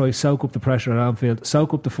come and try soak up the pressure at Anfield,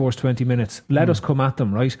 soak up the first 20 minutes, let us come at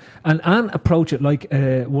them, right? And approach it like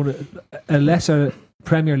a lesser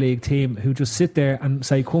Premier League team who just sit there and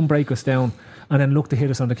say, come break us down, and then look to hit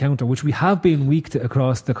us on the counter, which we have been weak to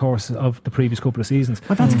across the course of the previous couple of seasons.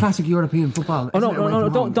 But that's classic European football. Oh, no,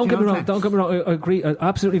 don't get me wrong. Don't get me wrong. I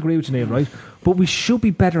absolutely agree with you, Neil, right? But we should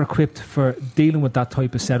be better equipped for dealing with that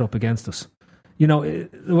type of setup against us. You know,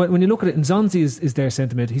 when you look at it, Nzonzi is their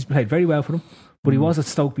centre mid. He's played very well for them, but he was at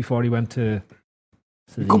Stoke before he went to.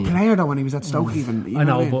 Good player though when he was at Stoke. Even I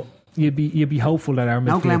know, but you'd be hopeful that our midfield.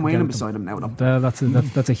 Now Glenn Whalen beside him now.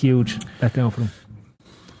 That's a huge letdown for them.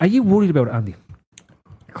 Are you worried about it, Andy?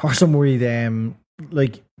 Of course, I'm worried. That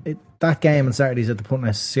game on Saturday is putting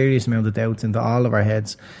a serious amount of doubts into all of our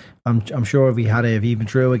heads. I'm sure if we had even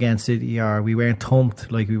drew against City or we weren't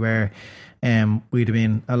thumped like we were. We'd have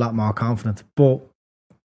been a lot more confident. But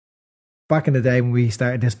back in the day when we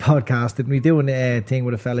started this podcast, didn't we do a thing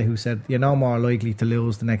with a fella who said you're no more likely to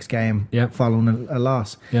lose the next game following a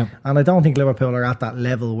loss? Yeah. And I don't think Liverpool are at that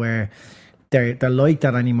level where they're like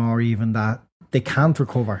that anymore, even that they can't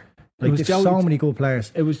recover. Like there's so many good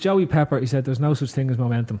players. It was Joey Pepper. He said there's no such thing as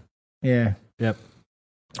momentum. Yeah. Yep.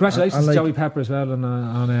 Congratulations to Joey Pepper as well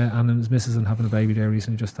and his missus and having a baby there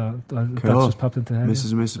recently. Just thought that just popped into head.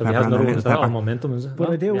 Mrs. Pepper. Has another momentum, is it?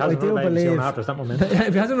 But I do believe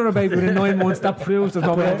if he has another baby within 9 months, that proves there's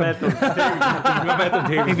momentum.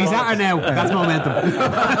 If he's at her now, that's momentum.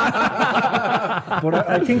 But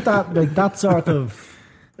I think that that sort of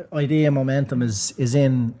idea of momentum is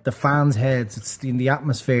in the fans' heads. It's in the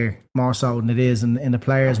atmosphere more so than it is in the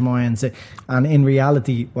players' minds, and in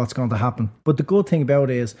reality what's going to happen. But the good thing about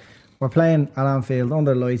it is we're playing at Anfield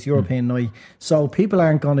under lights, European night, so people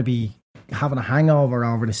aren't going to be having a hangover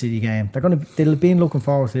over the City game. They'll been looking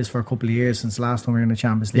forward to this for a couple of years since last time we were in the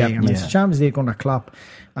Champions League. And it's the Champions League under Klopp,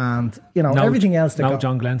 and everything else.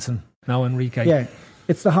 John Glenson, now Enrique. Yeah,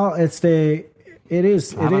 it is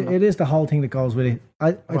the whole thing that goes with it.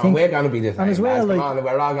 I think we're going to be this. And as well, we're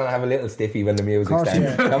all going to have a little stiffy when the music's down.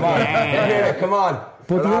 Yeah. Come on, come on.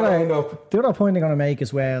 But the other point I'm going to make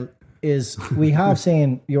as well is we have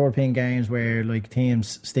seen European games where like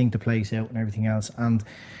teams stink the place out and everything else. And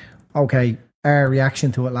okay, our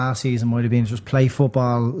reaction to it last season might have been just play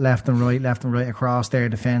football left and right across their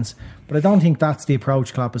defence. But I don't think that's the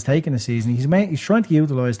approach Klopp has taken this season. He's trying to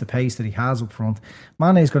utilise the pace that he has up front.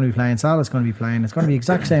 Mane's going to be playing, Salah's going to be playing. It's going to be the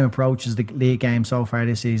exact same approach as the league game so far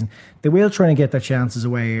this season. They will try and get their chances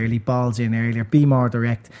away early, balls in earlier, be more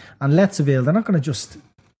direct. And let Seville, they're not going to just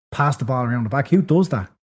pass the ball around the back. Who does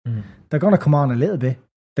that? Mm. They're going to come on a little bit.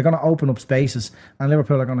 They're going to open up spaces. And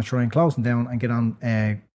Liverpool are going to try and close them down and get on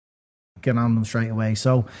them straight away.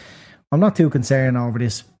 So I'm not too concerned over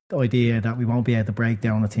this idea that we won't be able to break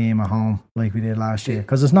down a team at home like we did last year,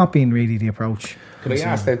 because it's not been really the approach. Could I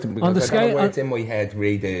ask that, on the scale, words in my head,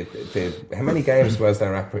 read how many games was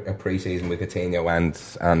there a pre-season with Coutinho and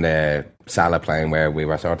Salah playing where we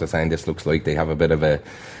were sort of saying this looks like they have a bit of a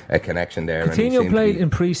connection there? Coutinho played in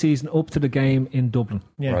pre-season up to the game in Dublin.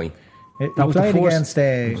 Yeah. Right. That was the first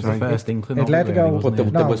Atletico. But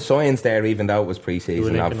there was signs there, even though it was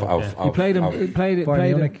pre-season. He played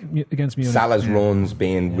against Munich. Salah's runs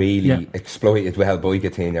being really exploited well by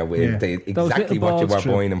Coutinho with exactly what you were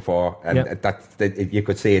buying him for, and you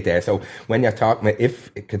could see it there. So when you're talking,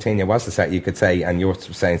 if Coutinho was to set, you could say, and you're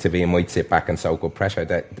saying Sevilla might sit back and soak up pressure.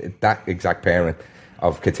 That exact pairing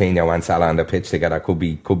of Coutinho and Salah on the pitch together could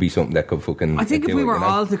be something that could fucking. I think if we were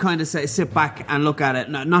all to kind of sit back and look at it,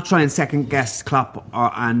 not try and second guess Klopp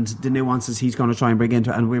and the nuances he's going to try and bring into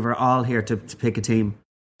it, and we were all here to pick a team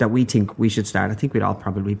that we think we should start, I think we'd all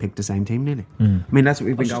probably pick the same team, nearly. I mean, that's what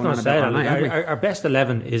we've been going on about all night. Our best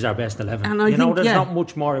 11 is our best 11. And I think, there's not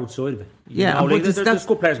much more outside of it. There's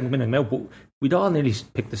good players coming in and out, but we'd all nearly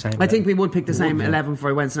pick the same. I think we would pick the same 11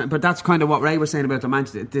 for Wednesday night, but that's kind of what Ray was saying about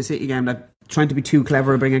the City game, that trying to be too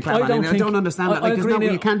clever and bringing clever. I don't understand that.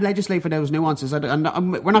 You can't legislate for those nuances, and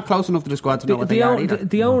we're not close enough to the squad to know what they are either.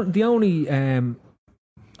 The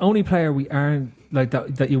only player we aren't like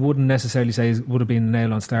that you wouldn't necessarily say would have been a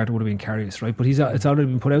nail on start would have been Karius, right? But it's already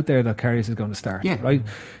been put out there that Karius is going to start, right?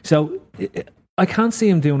 So I can't see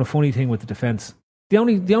him doing a funny thing with the defence. The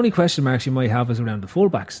only question marks you might have is around the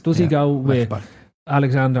fullbacks. Does he go with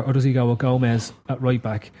Alexander or does he go with Gomez at right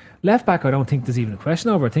back? Left back, I don't think there's even a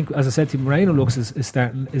question over. I think, as I said to you, Moreno looks is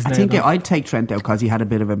starting. I think I'd take Trent out because he had a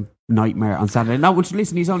bit of a nightmare on Saturday. Now,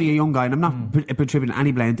 listen, he's only a young guy, and I'm not attributing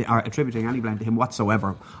any blame to him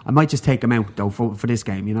whatsoever. I might just take him out though for this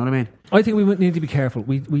game. You know what I mean? I think we need to be careful.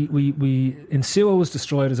 We Insuo was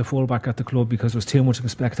destroyed as a fullback at the club because there was too much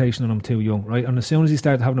expectation on him too young, right? And as soon as he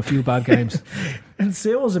started having a few bad games,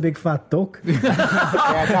 Insuo was a big fat duck. But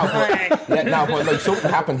like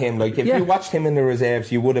something happened to him. Like if you watched him in the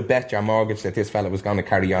reserves, you would have bet your mortgage that this fella was going to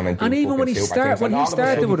carry on. And even when he started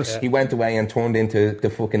with us, he went away and turned into the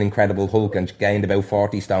fucking Incredible Hulk and gained about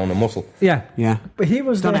 40 stone of muscle. Yeah. But he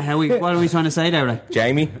was. Don't know how what are we trying to say there, right?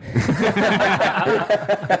 Jamie.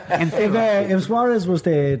 If Suarez was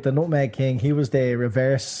the nutmeg king, he was the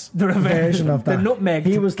reverse version of that. The nutmeg.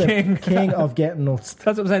 He was the king of getting nuts.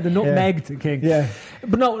 That's what I'm saying. The nutmegged king. Yeah.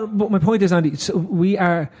 But my point is, Andy, so we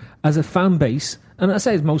are as a fan base, and I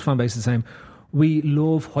say most fan bases the same. We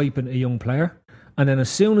love hyping a young player, and then as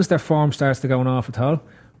soon as their form starts to go off at all,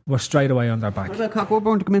 we're straight away on their back. What about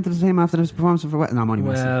Cockburn to come into the team after this performance for West? No, I'm only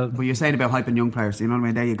messing. But you're saying about hyping young players, you know what I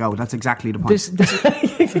mean? There you go. That's exactly the point.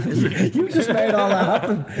 You just made all that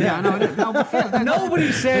happen. Yeah, I know. No, but Phil,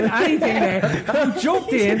 nobody said anything there. You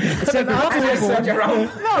jumped in, said Cockburn.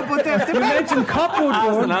 No, but you mentioned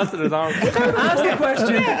Cockburn. Asked the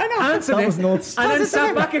question, answered it, nuts. and then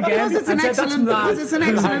sat back again. It's an excellent point. It's an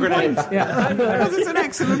excellent point. Because it's an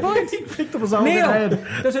excellent point. He picked up his own Neil, head.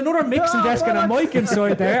 there's another mixing desk and a mic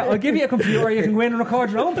inside there. I'll give you a computer. You can go in and record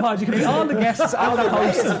your own pod. You can be all the guests, all the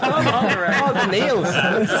hosts, all the Neils.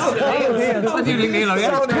 What do you think, Neil?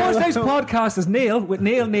 Thursday's podcast is Neil with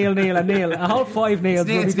Neil, and Neil. A whole 5 Neils.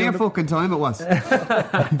 It's their fucking time. It was.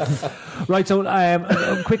 Right. So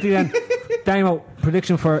quickly then, Damo,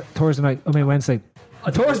 prediction for Thursday night. I mean Wednesday.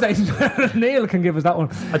 Thursday. Neil can give us that one.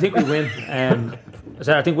 I think we win.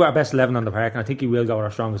 I think we're our best 11 on the park, and I think he will go our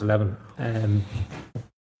strongest 11. And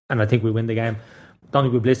I think we win the game. Don't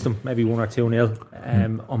think we blitzed them, maybe 1 or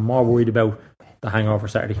 2-0. I'm more worried about the hangover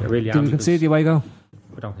Saturday. I really am. Do we concede the away goal?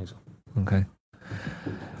 I don't think so. Okay.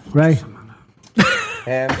 Ray?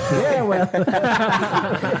 Yeah, well.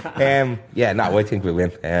 I think we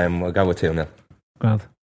win. We'll go with 2-0. Grand.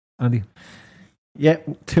 Andy? Yeah,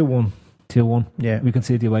 2-1. 2-1. Yeah. We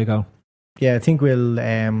concede the away goal. Yeah, I think we'll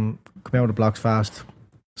come out of the blocks fast,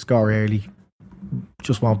 score early.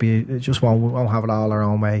 Won't have it all our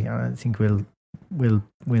own way. I think we'll win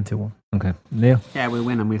 2-1. Okay. Neil? Yeah, we'll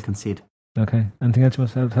win and we'll concede. Okay. Anything else you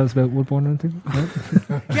want to tell us about Woodbourne or anything?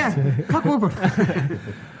 No? Yeah, Cock Woodbourne.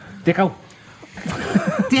 Dicko.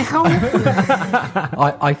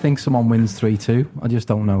 I think someone wins 3-2. I just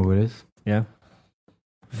don't know who it is. Yeah.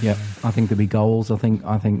 Yeah. I think there'll be goals. I think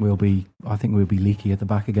we'll be leaky at the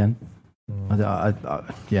back again.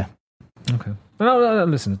 Yeah. Okay. No,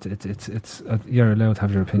 listen, it's you're allowed to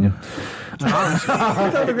have your opinion. I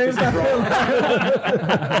don't agree with that, Phil.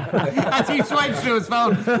 As he swipes through his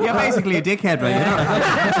phone, you're basically a dickhead, right?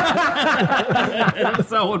 It's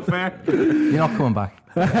so unfair. You're not coming back.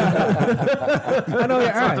 I know you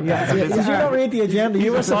are. Yeah. Did you not read the agenda?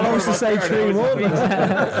 You were supposed to say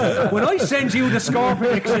 3-1. When I send you the score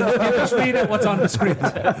predictions, you just read out what's on the script.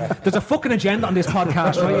 There's a fucking agenda on this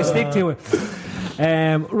podcast, right? You stick to it.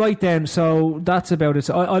 Right then, so that's about it.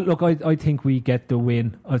 So I think we get the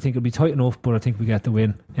win. I think it'll be tight enough, but I think we get the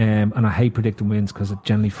win. And I hate predicting wins because it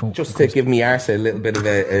generally fun. Just to give me arse a little bit of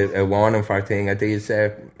a warning for a thing. Are these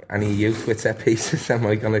any use with set pieces? Am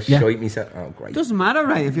I going to shite myself? Oh, great. Doesn't matter,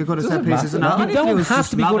 right? If you're good at set pieces or not. You don't have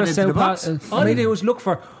to be good at set pieces. All you do is look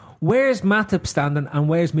for where's Matip standing and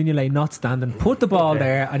where's Mignolet not standing. Put the ball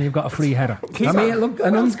there and you've got a free header. I mean, look, who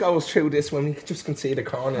else goes through this when you just concede a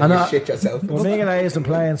corner and you shit yourself? Well, Mignolet isn't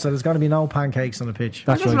playing, so there's going to be no pancakes on the pitch.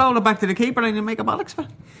 That's just roll it back to the keeper and you make a bollocks for.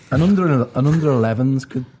 An under 11s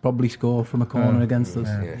could probably score from a corner against us.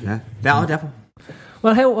 Yeah, definitely.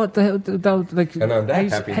 Well, like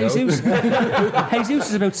Jesus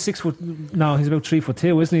is about 6 foot. No, he's about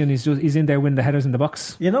 3'2", isn't he? And he's in there winning the headers in the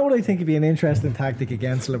box. You know what I think would be an interesting tactic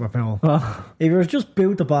against Liverpool? Oh. If it was just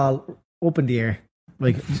boot the ball up in the air,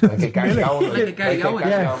 like a Gary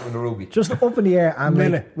Owen, just up in the air, and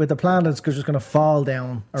like, with the plan that's just going to fall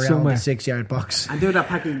down around the 6-yard box and do that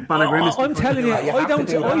packing Ballagrimis. I'm telling you, I don't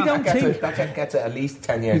think that gets it at least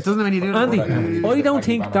 10 years. It doesn't when you do Andy, I don't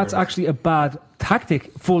think that's actually a bad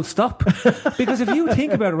tactic, full stop. Because if you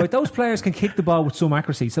think about it, right, those players can kick the ball with some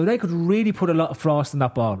accuracy, so they could really put a lot of frost in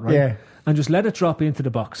that ball, right? Yeah. And just let it drop into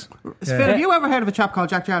the box. Phil, have you ever heard of a chap called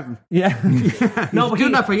Jack Charlton? Yeah. No, but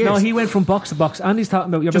doing that for years. No, he went from box to box. Andy's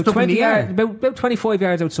talking about you're Just about up in 20 the air. yards, about 25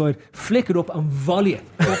 yards outside, flick it up and volley it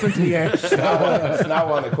up into the air.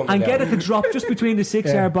 And get it to drop just between the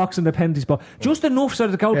 6-yard box and the penalty spot. Just enough so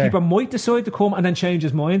that the goalkeeper might decide to come and then change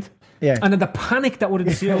his mind. Yeah. And then the panic that would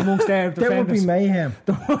ensue amongst their defenders. There would be mayhem.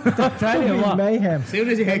 I'll tell you what. Mayhem. As soon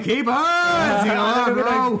as you hear keeper,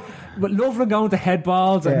 bro. But loving going to head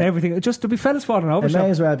balls and everything. Just to be fellas falling over. It may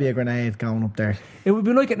as well be a grenade going up there. It would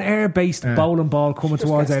be like an air-based bowling ball coming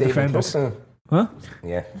towards our defenders. Huh?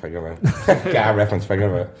 Yeah, figure it out. Get a reference,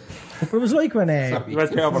 figure it out. But it was like when we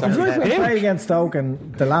played against Stoke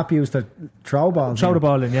and the lap used to throw balls. Throw the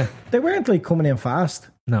ball in, yeah. They weren't like coming in fast.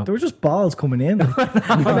 No. They were just balls coming in. And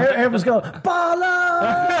everyone's going, ballers!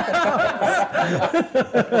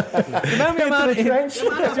 Remember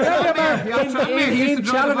Ian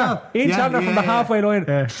Challoner from the halfway line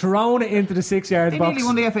throwing it into the 6-yard They box. nearly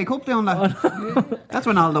won the FA Cup down that. That's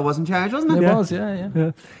when Aldo was in charge, wasn't it? It was,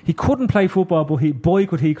 yeah. He couldn't play football, but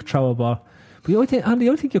could he throw a ball. But I think, Andy,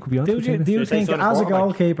 I think you could be on. Do you think, as a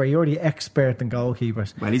goalkeeper, you're the expert in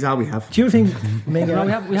goalkeepers? Well, he's all we have. Do you think Miguel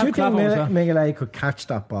could catch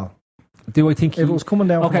that ball? Do I think if it was coming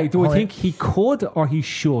down? Okay, do I think he could or he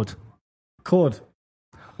should? Could.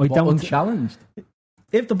 I don't. Unchallenged.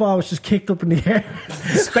 If the ball was just kicked up in the air,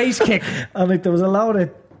 space kick, and like there was a lot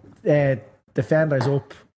of defenders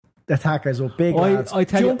up, attackers up, big lads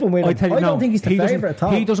jumping with him. I don't think he's the favourite at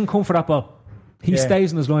all. He doesn't come for that ball. He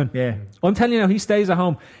stays in his line. Yeah. I'm telling you now, he stays at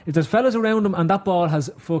home. If there's fellas around him and that ball has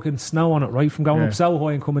fucking snow on it, right, from going up so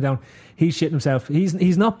high and coming down, he's shitting himself.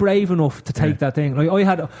 He's not brave enough to take that thing. Like I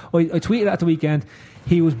tweeted at the weekend,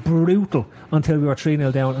 he was brutal until we were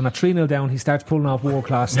 3-0 down, and at 3-0 down he starts pulling off world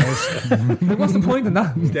class saves. What's the point in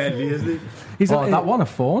that? He's deadly, isn't he? That one a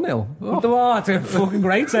 4-0. Oh, it's a fucking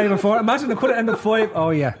great save for. Imagine it could have ended 5. Oh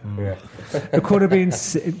yeah. It could have been.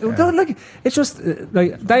 Like, it's just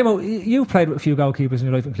like Damo. You've played with a few goalkeepers in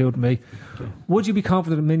your life, including me. Would you be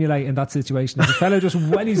confident in Mignolet in that situation? If a fellow just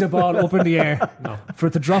wellies a ball up in the air for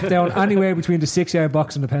it to drop down anywhere between the 6-yard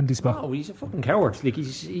box and the penalty spot? Oh, he's a fucking coward. Like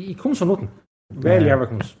he comes for nothing. Rarely ever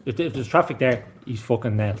comes. If there's traffic there, he's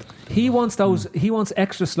fucking nailed. He wants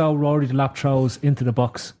extra slow Rory the lap throws into the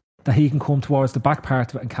box that he can come towards the back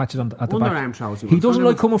part of it and catch it at the back. Underarm throws. He doesn't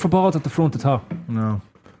like coming for balls at the front at all. No.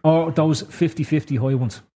 Or those 50-50 high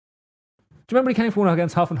ones. Do you remember he came for one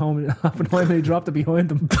against Hoffenheim and he dropped it behind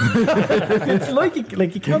him? It's like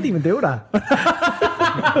you can't even do that.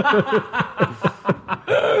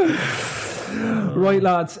 Right,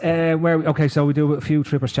 lads. So we do a few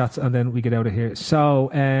trippers chats and then we get out of here. So,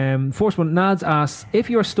 first one, Nads asks, if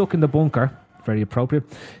you're stuck in the bunker, very appropriate,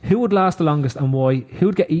 who would last the longest and why? Who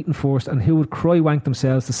would get eaten first and who would cry wank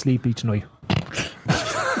themselves to sleep each night?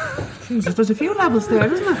 Jesus, there's a few levels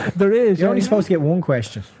there, isn't there? There is. You're only supposed to get one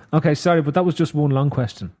question. Okay, sorry, but that was just one long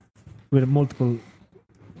question with multiple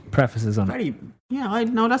prefaces on it.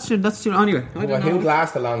 That's true. Anyway, Who would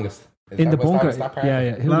last the longest? In the bunker,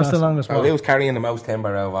 yeah. Who last the longest? Who was carrying the most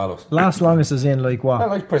timber out of all of us? Last longest is in like what?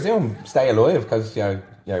 Well, I presume stay alive because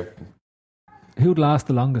Who'd last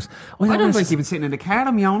the longest? I don't think even sitting in the car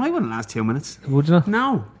on my own. I wouldn't last 2 minutes. Would you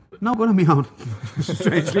not? No, good on my own.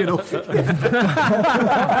 Strangely enough.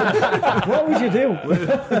 What would you do?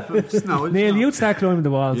 Neil, you'd start climbing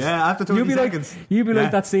the walls. Yeah, after 20 seconds. You'd be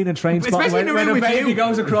like that scene in Train Spotting when a baby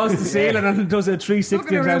goes across the ceiling and does a 360.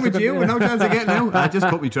 Looking around with you with no chance of getting out. I just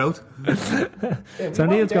cut me throat. So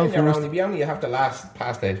Neil's going first. You have to last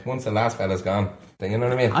past it once the last fella's gone. You know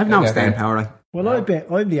what I mean? I've no staying power. Well,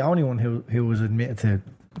 I'm the only one who was admitted to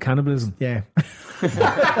cannibalism. Yeah.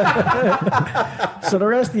 So the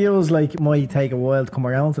rest of you might take a while to come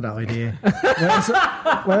around to that idea.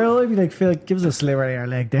 Well, I'd be like, Phil, give us a sliver of your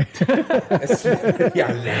leg there.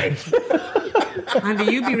 Your leg.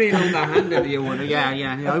 Andy, you'd be really underhanded, you would. Yeah.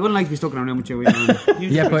 I wouldn't like to be stuck in a room with you.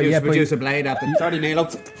 You produce a blade after. Sorry, Neil.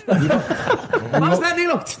 What's that,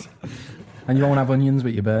 Neil? And you won't have onions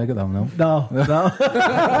with your burger, though, no? No.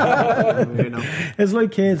 It's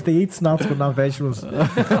like kids, they eat snots but not vegetables.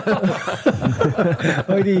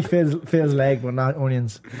 I'd eat Phil's leg but not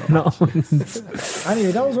onions. Not onions.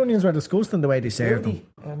 Anyway, those onions were disgusting the way they served them.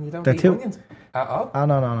 You don't eat onions? Oh,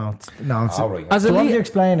 no. It's all right. As a want to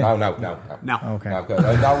explain it? Oh, no. Okay. No, good.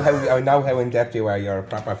 I know how in depth you are. You're a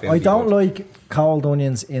proper filthy. I don't like cold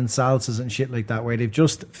onions in salsas and shit like that where they've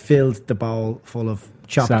just filled the bowl full of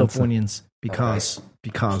chopped up onions because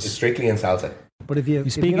it's strictly in salsa. But if you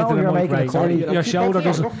speak know into the you're mic, making a curry, your shoulder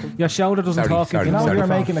doesn't talk. You know you're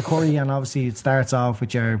making a curry, and obviously it starts off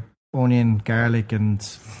with your onion, garlic, and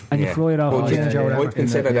you fry it off. Ginger,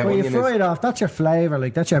 whatever. You fry it off. That's your flavour,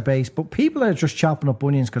 like that's your base. But people are just chopping up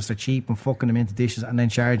onions because they're cheap and fucking them into dishes, and then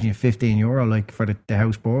charging you €15 like for the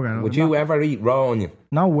house burger. Would you ever eat raw onion?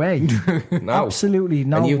 No way. No, absolutely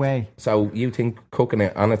no way. So you think cooking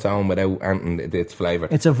it on its own without adding its flavour?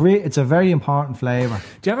 It's a very important flavour.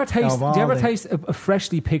 Do you ever taste a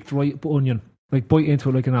freshly picked ripe onion? Like bite into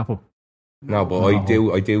it like an apple. No, but I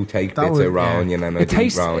do take bits of raw onion and I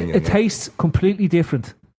eat raw onion. It tastes completely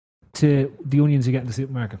different to the onions you get in the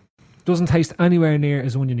supermarket. Doesn't taste anywhere near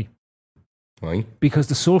as oniony. Why? Because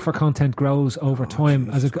the sulfur content grows over time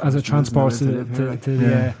as it transports to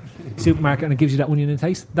the supermarket, and it gives you that onion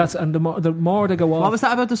taste. And the more they go off. What was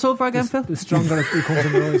that about the sulfur again, Phil? The stronger it becomes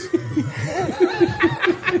in the eyes.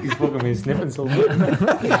 He's fucking me sniffing sulfur.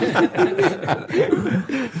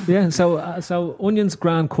 Yeah, so onions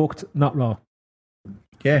grand cooked, not raw.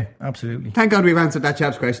 Yeah, absolutely. Thank God we've answered that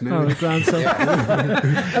chap's question. Anyway.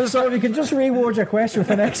 So we can just reword your question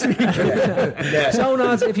for next week. So,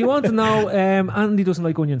 lads, if you want to know, Andy doesn't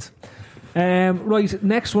like onions. Right,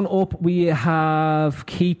 next one up, we have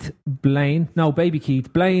Keith Blaine. No, baby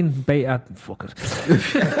Keith. Blaine, fuck it.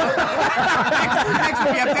 Next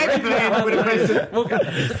week we have baby Blaine with a question.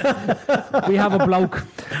 We have a bloke,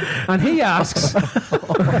 and he asks.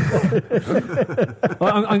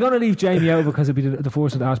 Well, I'm going to leave Jamie out because it'd be the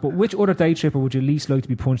first one to ask, but which other day tripper would you least like to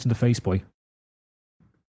be punched in the face by?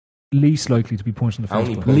 Least likely to be punched in the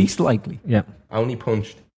face by. Least likely? Yeah. Only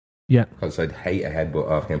punched? Yeah. Because I'd hate a headbutt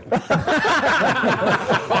off him.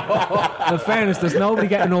 In fairness, there's nobody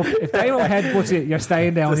getting up. If Dano headbutts you, you're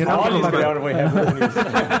staying down. You're not coming back.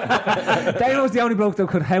 Dano's the only bloke that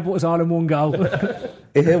could headbutt us all in one go.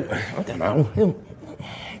 I don't know.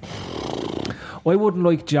 I wouldn't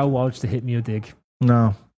like Joe Walsh to hit me a dig.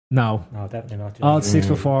 No, definitely not. All 6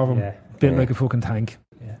 foot 4 of him, built like a fucking tank.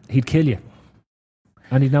 Yeah. He'd kill you,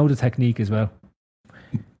 and he'd know the technique as well.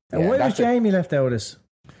 Why was Jamie left out of this?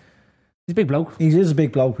 He's a big bloke. He is a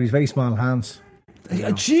big bloke, but he's very small hands.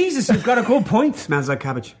 Jesus, you've got a good point. Smells like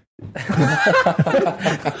cabbage. There's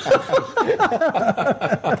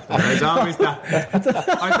always that.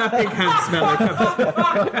 Or that big hand smell like cabbage.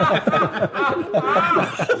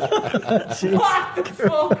 What the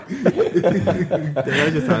fuck? I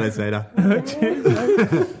just thought I'd say that.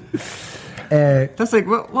 That's like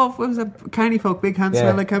what was that? Carney folk, big hands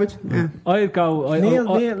smell like cabbage. Yeah, I'd go.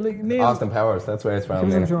 Neil. Austin Powers. That's where it's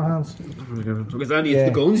from. Your hands. Because Andy, it's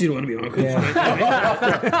the guns you don't want to be on.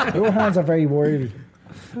 Yeah. Your hands are very worried.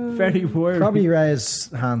 Very worried. Probably Ray's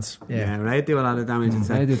hands. Yeah, Ray do a lot of damage.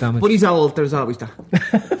 They do damage. But he's old. There's always that.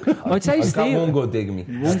 I'd say Steve. One good dig me.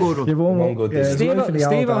 One good dig.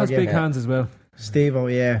 Steve has big hands as well. Steve-O,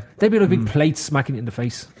 yeah. They'd be like big plates smacking you in the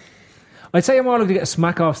face. I'd say I'm more likely to get a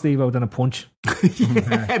smack off Steve-O than a punch. Big slap.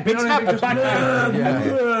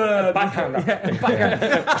 Backhander.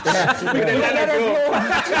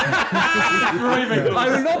 I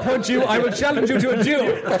will not punch you. I will challenge you to a duel.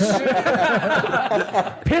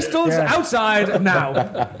 Pistols outside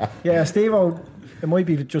now. Yeah, Steve-O, it might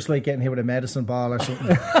be just like getting hit with a medicine ball or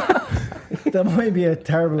something. There might be a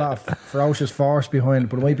terrible lot of ferocious force behind it,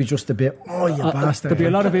 but it might be just a bit, you bastard. There'd be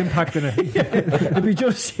a lot of impact in it. It'd be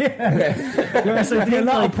just, so there'd be a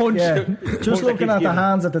lot of punch. Yeah. Just looking at the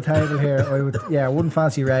hands at the table here, I wouldn't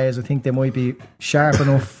fancy Ray's. I think they might be sharp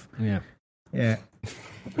enough. Yeah.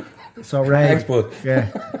 So Ray. Yeah.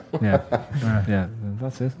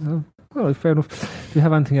 That's it. Well, fair enough. Do you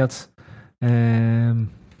have anything else? It's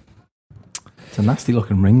a nasty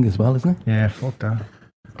looking ring as well, isn't it? Yeah, fuck that.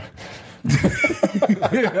 It's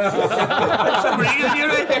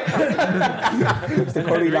the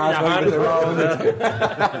curly last one with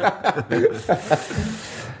the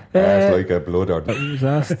it's like a blood order.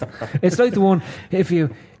 It's like the one if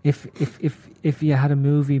you had a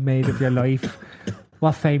movie made of your life,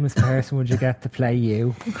 what famous person would you get to play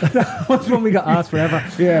you? That's one we got asked forever.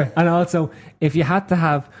 Yeah. And also, if you had to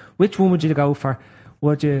have, which one would you go for?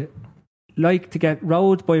 Would you like to get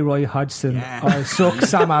rowed by Roy Hodgson or suck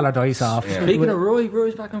Sam Allardyce off? Speaking of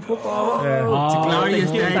Roy's back in football. It's a glorious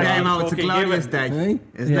day, Damo. It's a glorious day.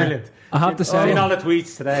 Isn't it? I have to say, I've seen all the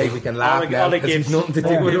tweets today. We can laugh now because it's nothing to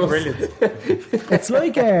do with us. Brilliant. It's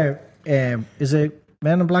like is it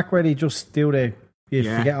Men in Black where they just do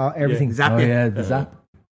forget everything? Zap the zap.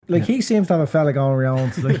 Like he seems to have a fella going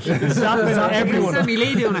around like everyone. Sammy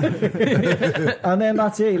Lee doing it. And then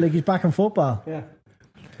that's it. Like he's back in football. Yeah.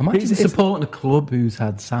 Imagine supporting a club who's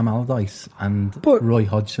had Sam Allardyce and Roy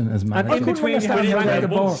Hodgson as manager. I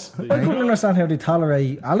couldn't understand how they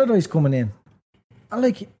tolerate Allardyce coming in.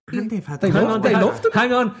 Like, they've had they loved them.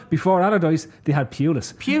 Hang on, before Allardyce, they had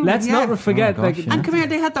Pulis. Let's not forget. And come here,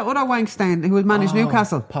 they had that other Wankstein who had managed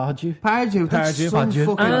Newcastle. Pardew.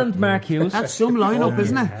 And Mark Hughes. That's some lineup,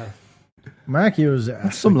 isn't it? Mark Hughes,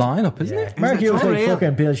 some lineup, isn't it? Mark Hughes like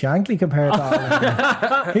fucking Bill Shankly compared to all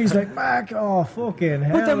of them. He's like, Mark, fucking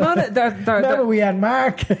hell. But remember we had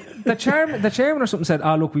Mark. The chairman or something said,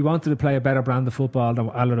 look, we wanted to play a better brand of football than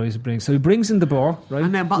what Allardyce brings. So he brings in the ball, right?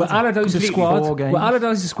 And then with Allardyce's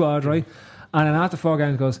squad, right? And then after 4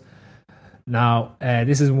 games goes, no,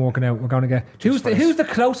 this isn't working out. We're going to get... Who's the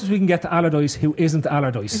closest we can get to Allardyce who isn't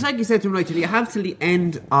Allardyce? It's like you said to him, right, you have till the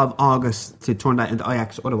end of August to turn that into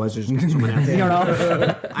Ajax, otherwise there's just someone else. You're off.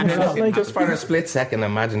 And just for a split second,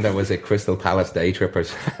 imagine there was a Crystal Palace day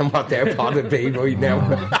trippers and what their pod would be right now.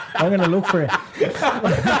 I'm going to look for it.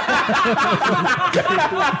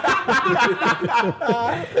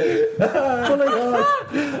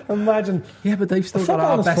 Imagine. Yeah, but they've still got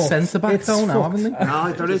our best centre back though now, haven't they?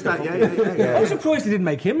 No, there is that. Yeah. I'm surprised they didn't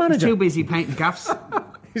make him manager. He's too busy painting gaffs.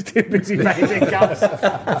 He's too busy painting gaffs.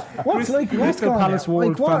 What's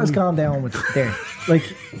what has gone down with there? Like,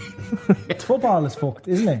 football is fucked,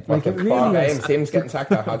 isn't it? Like, it really is. Tim's getting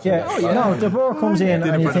sacked at Hodgson. No, De Boer comes in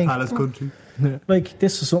and you think, like,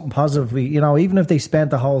 this is something positive. Even if they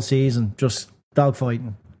spent the whole season just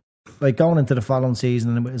dogfighting, like going into the following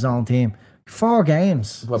season with his own team. 4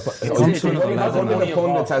 games. One of the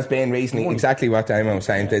pundits has been recently exactly what Damon was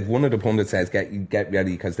saying. That one of the pundits says get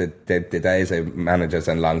ready because the days of managers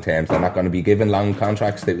and long terms, they're not going to be given long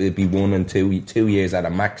contracts. They will be 1 and 2 years at a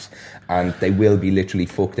max, and they will be literally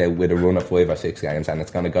fucked out with a run of 5 or 6 games, and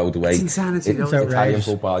it's going to go the way Italian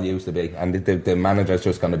football used to be, and the manager's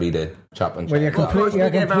just going to be the chop and chop. Well, you're completely a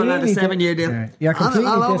 7-year deal.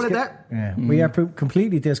 We are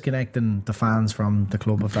completely disconnecting the fans from the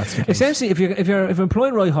club if that's the case. Essentially, if you're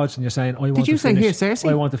employing Roy Hodgson, you're saying, I want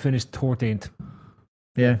to finish 13th.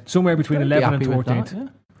 Yeah. Somewhere between 11 and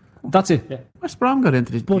 14th. That's it. Yeah. West Brom got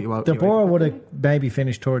into this. But De Boer would have maybe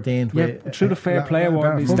finished 13th. Through the fair play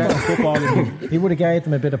award, he started football. He would have gave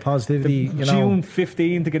them a bit of positivity. June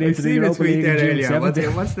 15 to get into the Europa League. June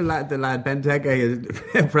 17. What's the lad Benteke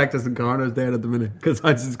is practicing corners there at the minute because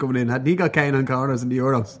Hodgson's coming in. Hadn't he got Kane on corners in the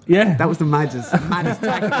Euros? Yeah, that was the maddest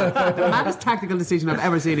tactical decision I've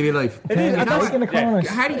ever seen in my life.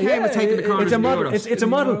 Harry Kane was taking the corners. It's a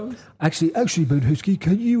model. Actually, Benhusky,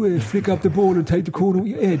 can you flick up the ball and take the corner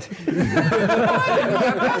with your head? Your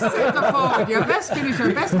best centre forward, your best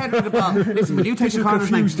finisher, best header of the ball. Listen, when you take the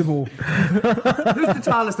corners, mate. Who's the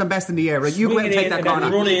tallest and best in the air? Right, you go and take that corner.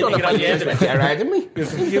 Gerrard, didn't we?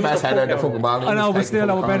 He's the best header of the fucking ball. I know, but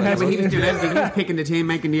still, Ben Head. He was doing everything. He was picking the team,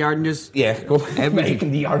 making the oranges. Yeah,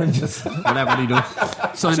 making the oranges. Whatever he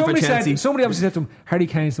does. Signing for Chelsea. Somebody obviously said to him, Harry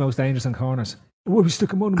Kane's the most dangerous on corners. Well, we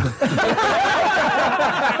stuck him on him.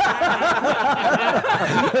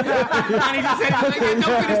 And he just said, don't finish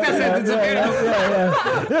that sentence.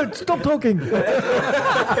 Yeah, stop talking.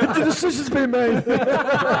 The decision's been made. Get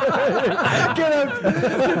out.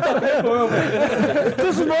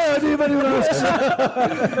 This is my idea if anyone asks.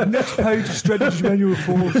 Next page of strategy manual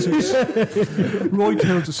 4-6. Roy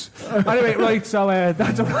Countess. Anyway, right, so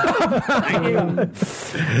that's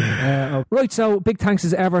right, so big thanks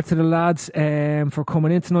as ever to the lads for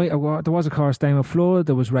coming in tonight. There was, of course, Damon Flood,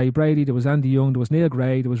 there was Ray Brady, there was Andy Young, there was Neil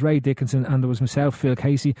Gray, there was Ray Dickinson, and there was myself, Phil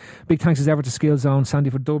Casey. Big thanks as ever to Skillzone, Sandy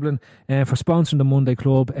for Dublin, for sponsoring the Monday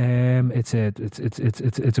Club. It's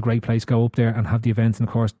a great place. Go up there and have the events, and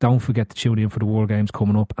of course, don't forget to tune in for the World Games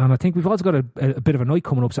coming up. And I think we've also got a bit of a night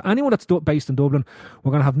coming up. So anyone that's based in Dublin,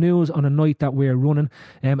 we're going to have news on a night that we're running,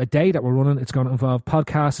 a day that we're running. It's going to involve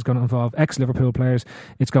podcasts. It's going to involve ex-Liverpool players.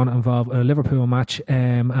 It's going to involve a Liverpool match,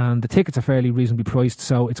 and the tickets are fairly reasonably priced.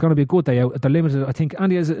 So it's going to be a good day out. They're limited. I think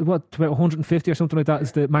Andy is about 150 or something like that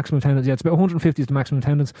is the maximum attendance. Yeah, it's about 150 is the maximum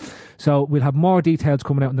attendance. So we'll have more details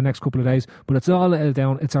coming out in the next couple of days. But it's all nailed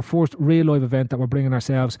down. It's our first real live event that we're bringing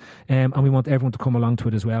ourselves, and we want everyone to come along to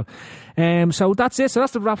it as well. So that's it. So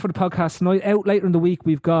that's the wrap for the podcast tonight. Out later in the week,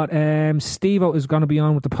 we've got Steve-O is going to be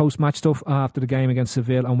on with the post-match stuff after the game against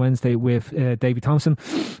Seville on Wednesday with Davy Thompson.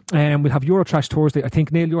 We'll have Eurotrash Thursday. I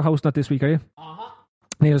think, Neil, you're hosting that this week, are you?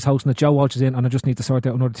 Neil's hosting it, Joe Walsh is in, and I just need to sort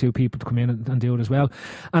out another 2 people to come in and do it as well.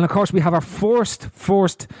 And of course we have our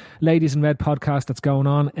first Ladies in Red podcast that's going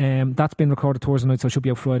on. That's been recorded Thursday night, so it should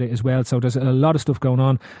be out Friday as well. So there's a lot of stuff going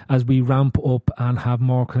on as we ramp up and have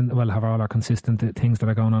more have all our consistent things that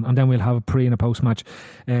are going on. And then we'll have a pre and a post match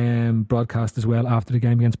broadcast as well after the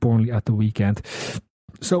game against Burnley at the weekend.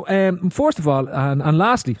 So first of all and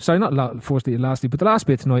lastly, sorry, not firstly and lastly, but the last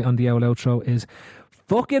bit tonight on the owl outro is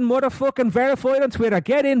fucking motherfucking verified on Twitter.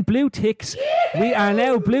 Get in, blue ticks. We are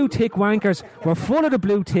now blue tick wankers. We're full of the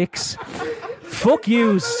blue ticks. Fuck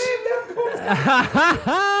yous.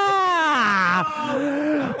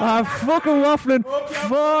 I'm fucking waffling.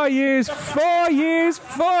 4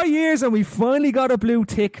 years, and we finally got a blue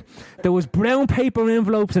tick. There was brown paper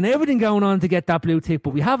envelopes and everything going on to get that blue tick, but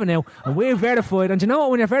we have it now, and we're verified. And you know what?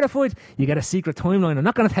 When you're verified, you get a secret timeline. I'm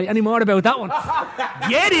not going to tell you any more about that one.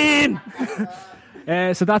 Get in!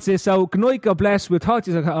 So that's it. So good night, God bless. We'll talk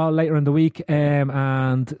to you all later in the week,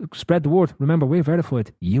 and spread the word. Remember, we're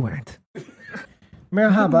verified. You aren't.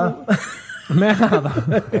 Merhaba. Merhaba.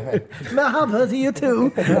 Merhaba to you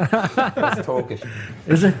too. It's Turkish.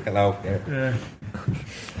 Is it? Hello. Yeah.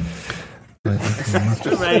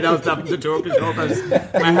 Right, I was stopping the Turkish hookers.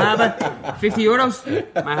 Merhaba.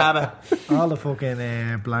 €50. Merhaba. All the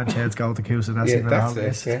fucking Blanche heads go to Kusa. That's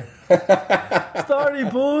it. Yeah. Story,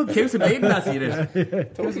 bud. Kusa bleeding, that's it.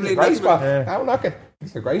 It's a great spot. I'll knock it.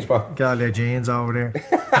 It's a great spot. Got all their jeans over there.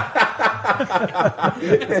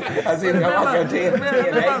 As in, I want your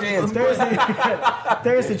jeans.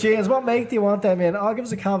 There's the jeans. What make do you want them in? I'll give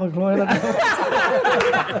us a Calvin Klein.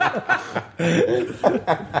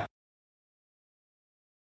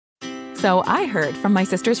 So I heard from my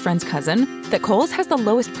sister's friend's cousin that Kohl's has the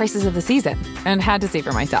lowest prices of the season and had to see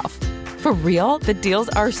for myself. For real, the deals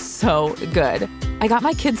are so good. I got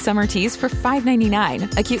my kids' summer tees for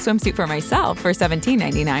 $5.99, a cute swimsuit for myself for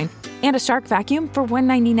 $17.99, and a Shark vacuum for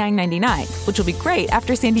 $199.99, which will be great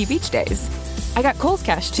after Sandy Beach days. I got Kohl's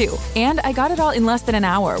Cash too, and I got it all in less than an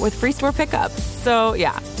hour with free store pickup. So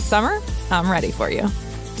yeah, summer, I'm ready for you.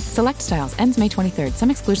 Select styles, ends May 23rd.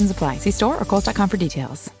 Some exclusions apply. See store or Kohl's.com for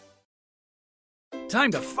details.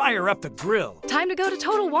 Time to fire up the grill. Time to go to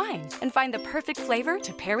Total Wine and find the perfect flavor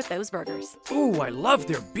to pair with those burgers. Ooh, I love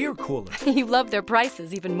their beer cooler. You love their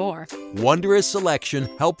prices even more. Wondrous selection,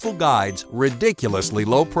 helpful guides, ridiculously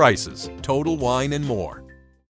low prices. Total Wine and more.